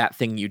movie That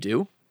Thing You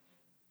Do,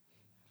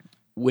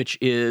 which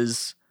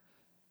is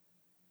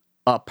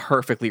a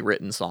perfectly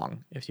written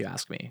song, if you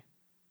ask me.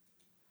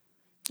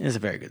 It's a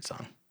very good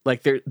song.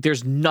 Like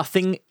there's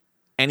nothing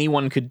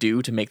anyone could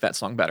do to make that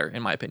song better,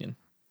 in my opinion.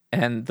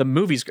 And the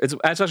movie's it's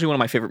actually one of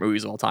my favorite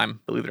movies of all time,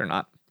 believe it or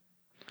not.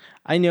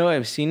 I know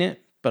I've seen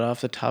it, but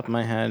off the top of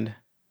my head,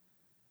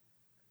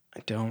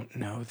 I don't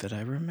know that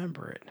I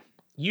remember it.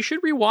 You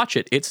should rewatch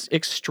it. It's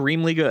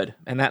extremely good,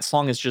 and that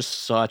song is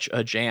just such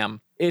a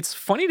jam. It's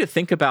funny to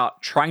think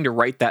about trying to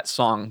write that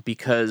song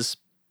because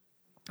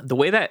the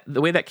way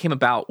that came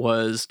about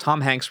was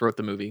Tom Hanks wrote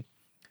the movie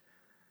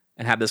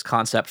and had this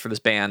concept for this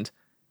band,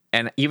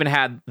 and even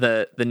had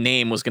the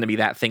name was going to be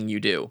That Thing You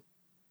Do.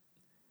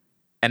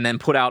 And then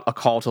put out a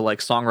call to like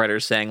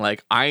songwriters saying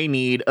like, I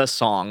need a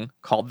song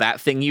called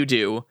That Thing You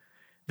Do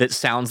that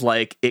sounds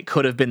like it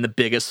could have been the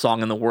biggest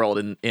song in the world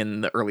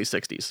in the early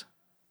 60s.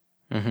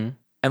 Mm-hmm.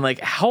 And like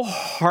how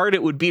hard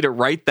it would be to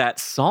write that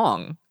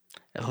song.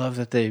 I love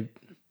that they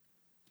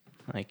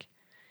like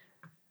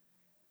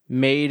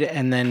made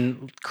and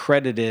then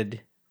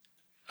credited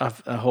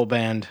a whole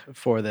band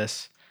for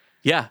this.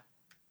 Yeah.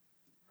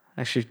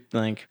 Actually,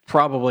 like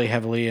probably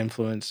heavily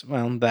influenced.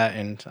 Well, that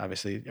and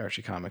obviously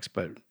Archie Comics,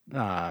 but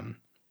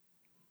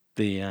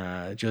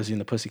the Josie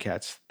and the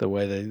Pussycats, the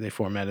way they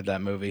formatted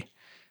that movie.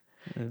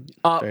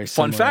 Very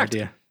Fun fact: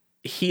 idea.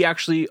 He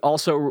actually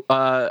also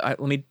let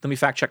me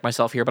fact check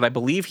myself here, but I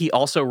believe he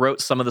also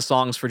wrote some of the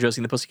songs for Josie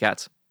and the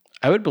Pussycats.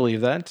 I would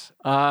believe that.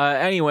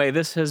 Anyway,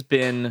 this has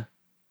been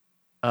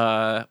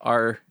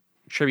our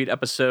tribute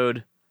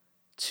episode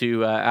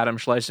to Adam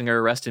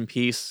Schlesinger. Rest in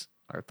peace.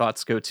 Our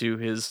thoughts go to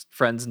his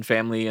friends and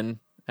family and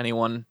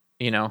anyone,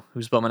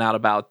 who's bumming out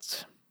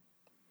about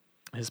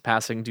his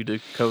passing due to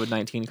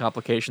COVID-19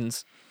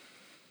 complications.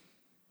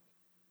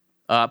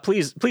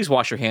 Please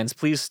wash your hands.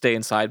 Please stay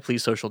inside.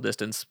 Please social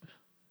distance.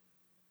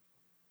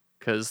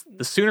 Because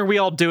the sooner we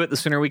all do it, the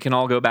sooner we can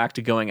all go back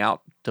to going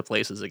out to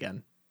places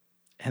again.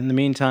 In the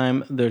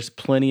meantime, there's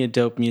plenty of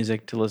dope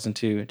music to listen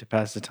to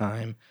pass the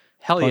time.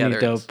 Hell plenty yeah, of there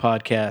dope is.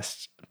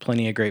 podcasts,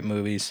 plenty of great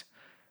movies.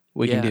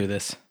 We can do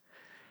this.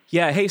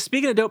 Yeah. Hey,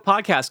 speaking of dope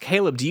podcasts,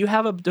 Caleb, do you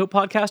have a dope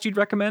podcast you'd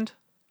recommend?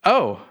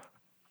 Oh,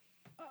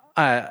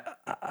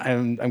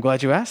 I'm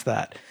glad you asked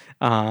that.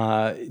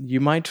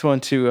 You might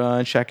want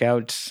to check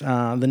out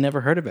the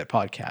Never Heard of It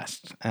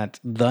podcast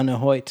at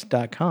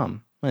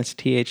thenahoit.com. That's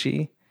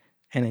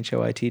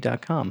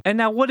TheNhoit.com. And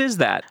now, what is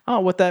that? Oh,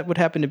 what that would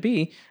happen to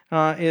be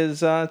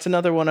is it's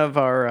another one of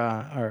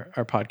our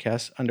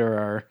podcasts under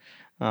our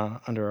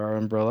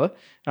umbrella,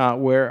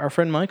 where our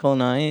friend Michael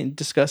and I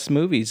discuss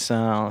movies,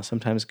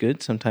 sometimes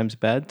good, sometimes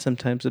bad,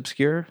 sometimes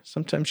obscure,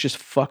 sometimes just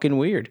fucking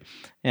weird.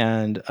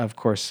 And of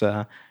course,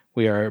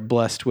 we are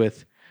blessed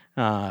with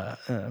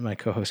my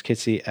co-host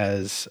Kitsy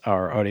as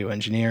our audio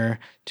engineer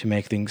to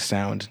make things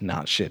sound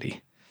not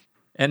shitty.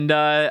 And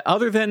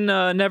other than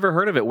Never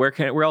Heard of It,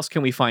 where else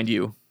can we find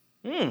you?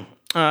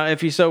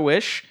 If you so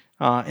wish,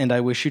 and I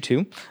wish you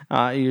to,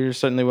 you're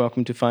certainly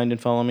welcome to find and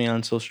follow me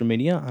on social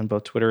media on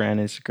both Twitter and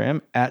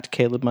Instagram at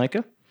Caleb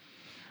Micah.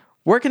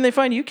 Where can they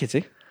find you,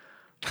 Kitsy?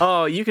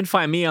 Oh, you can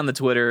find me on the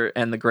Twitter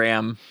and the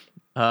Gram.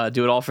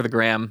 Do it all for the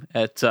Gram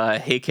at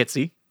Hey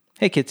Kitsy.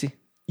 Hey, Kitsy.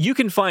 You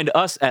can find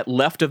us at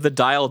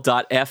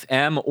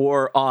leftofthedial.fm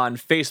or on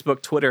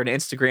Facebook, Twitter, and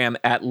Instagram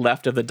at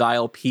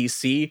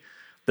leftofthedialpc.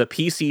 The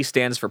PC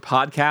stands for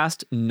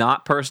podcast,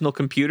 not personal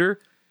computer.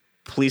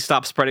 Please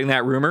stop spreading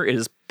that rumor. It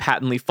is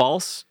patently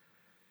false.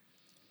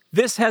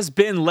 This has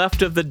been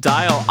Left of the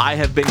Dial. I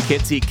have been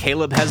Kitsy.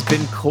 Caleb has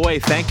been Coy.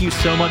 Thank you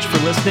so much for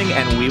listening,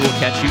 and we will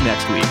catch you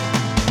next week.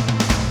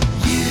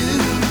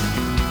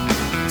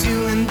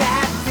 Doing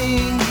that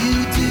thing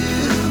you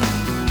do,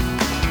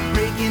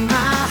 breaking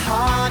my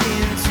heart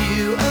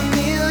into a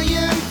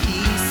million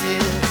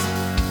pieces,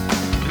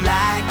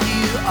 like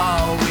you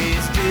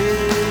always do.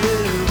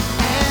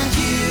 And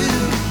you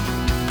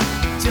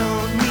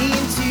don't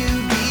mean to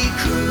be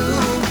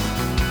cruel.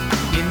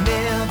 You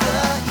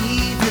never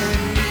even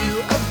knew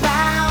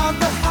about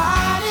the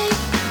heartache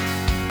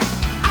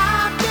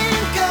I've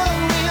been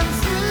going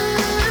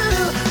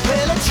through.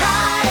 Well, I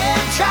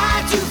try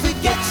to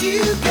forget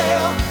you,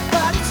 girl,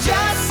 but it's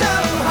just so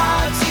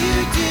hard to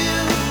do.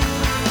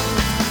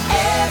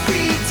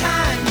 Every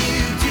time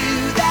you do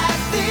that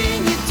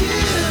thing you do,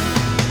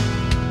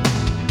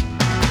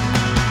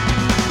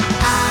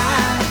 I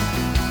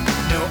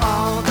know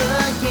all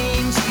the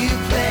games you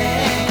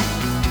play,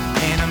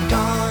 and I'm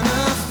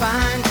gonna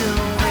find a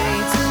way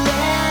to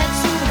let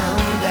you know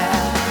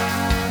that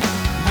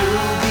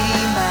you'll be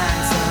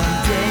mine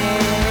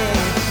someday.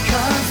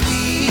 'Cause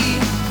we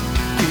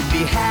could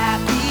be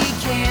happy,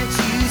 can't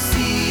you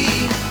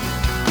see?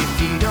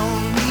 If you'd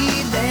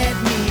only let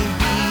me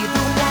be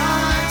the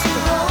one to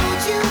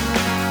hold you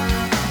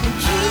and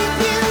keep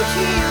you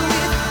here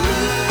with me.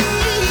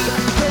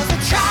 'Cause I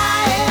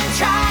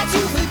try to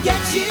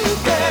forget you,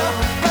 girl,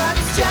 but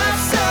it's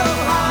just so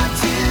hard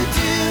to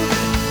do.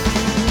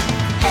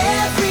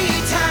 Every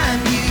time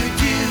you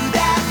do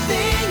that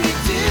thing you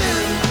do,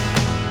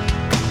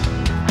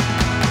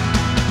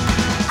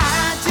 I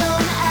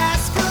don't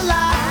ask a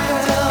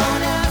lot,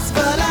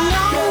 but I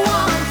know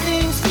one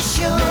thing's for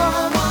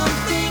sure.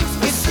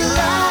 It's the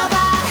love I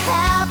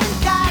haven't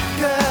got,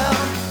 girl,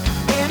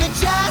 and I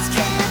just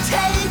can't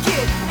take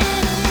it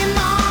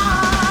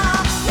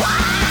anymore.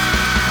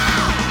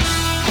 Wow!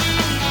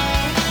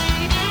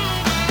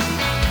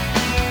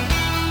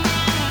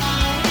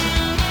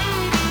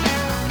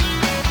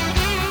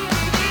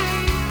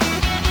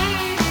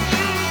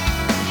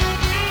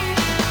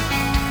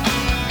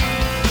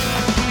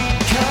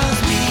 'Cause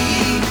we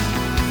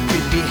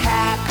could be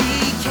happy,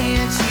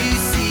 can't you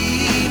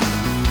see?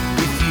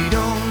 If you'd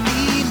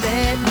only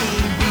let me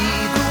be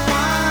the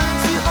one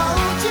to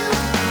hold you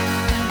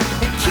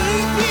and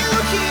keep you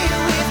here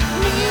with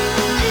me.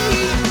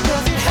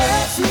 'Cause it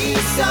hurts me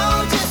so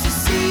just to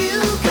see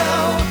you go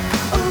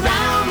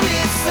around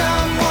with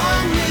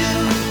someone new.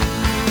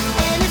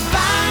 And if I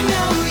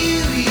know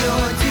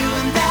you're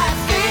doing that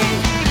thing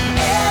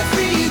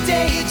every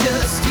day,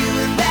 just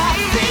doing that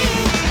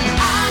thing,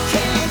 I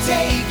can't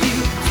take you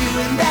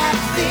doing that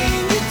thing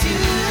you do.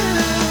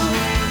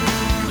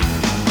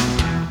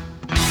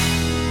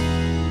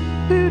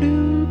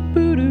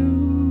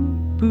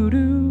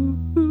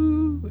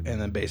 And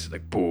then bass is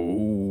like,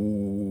 boo.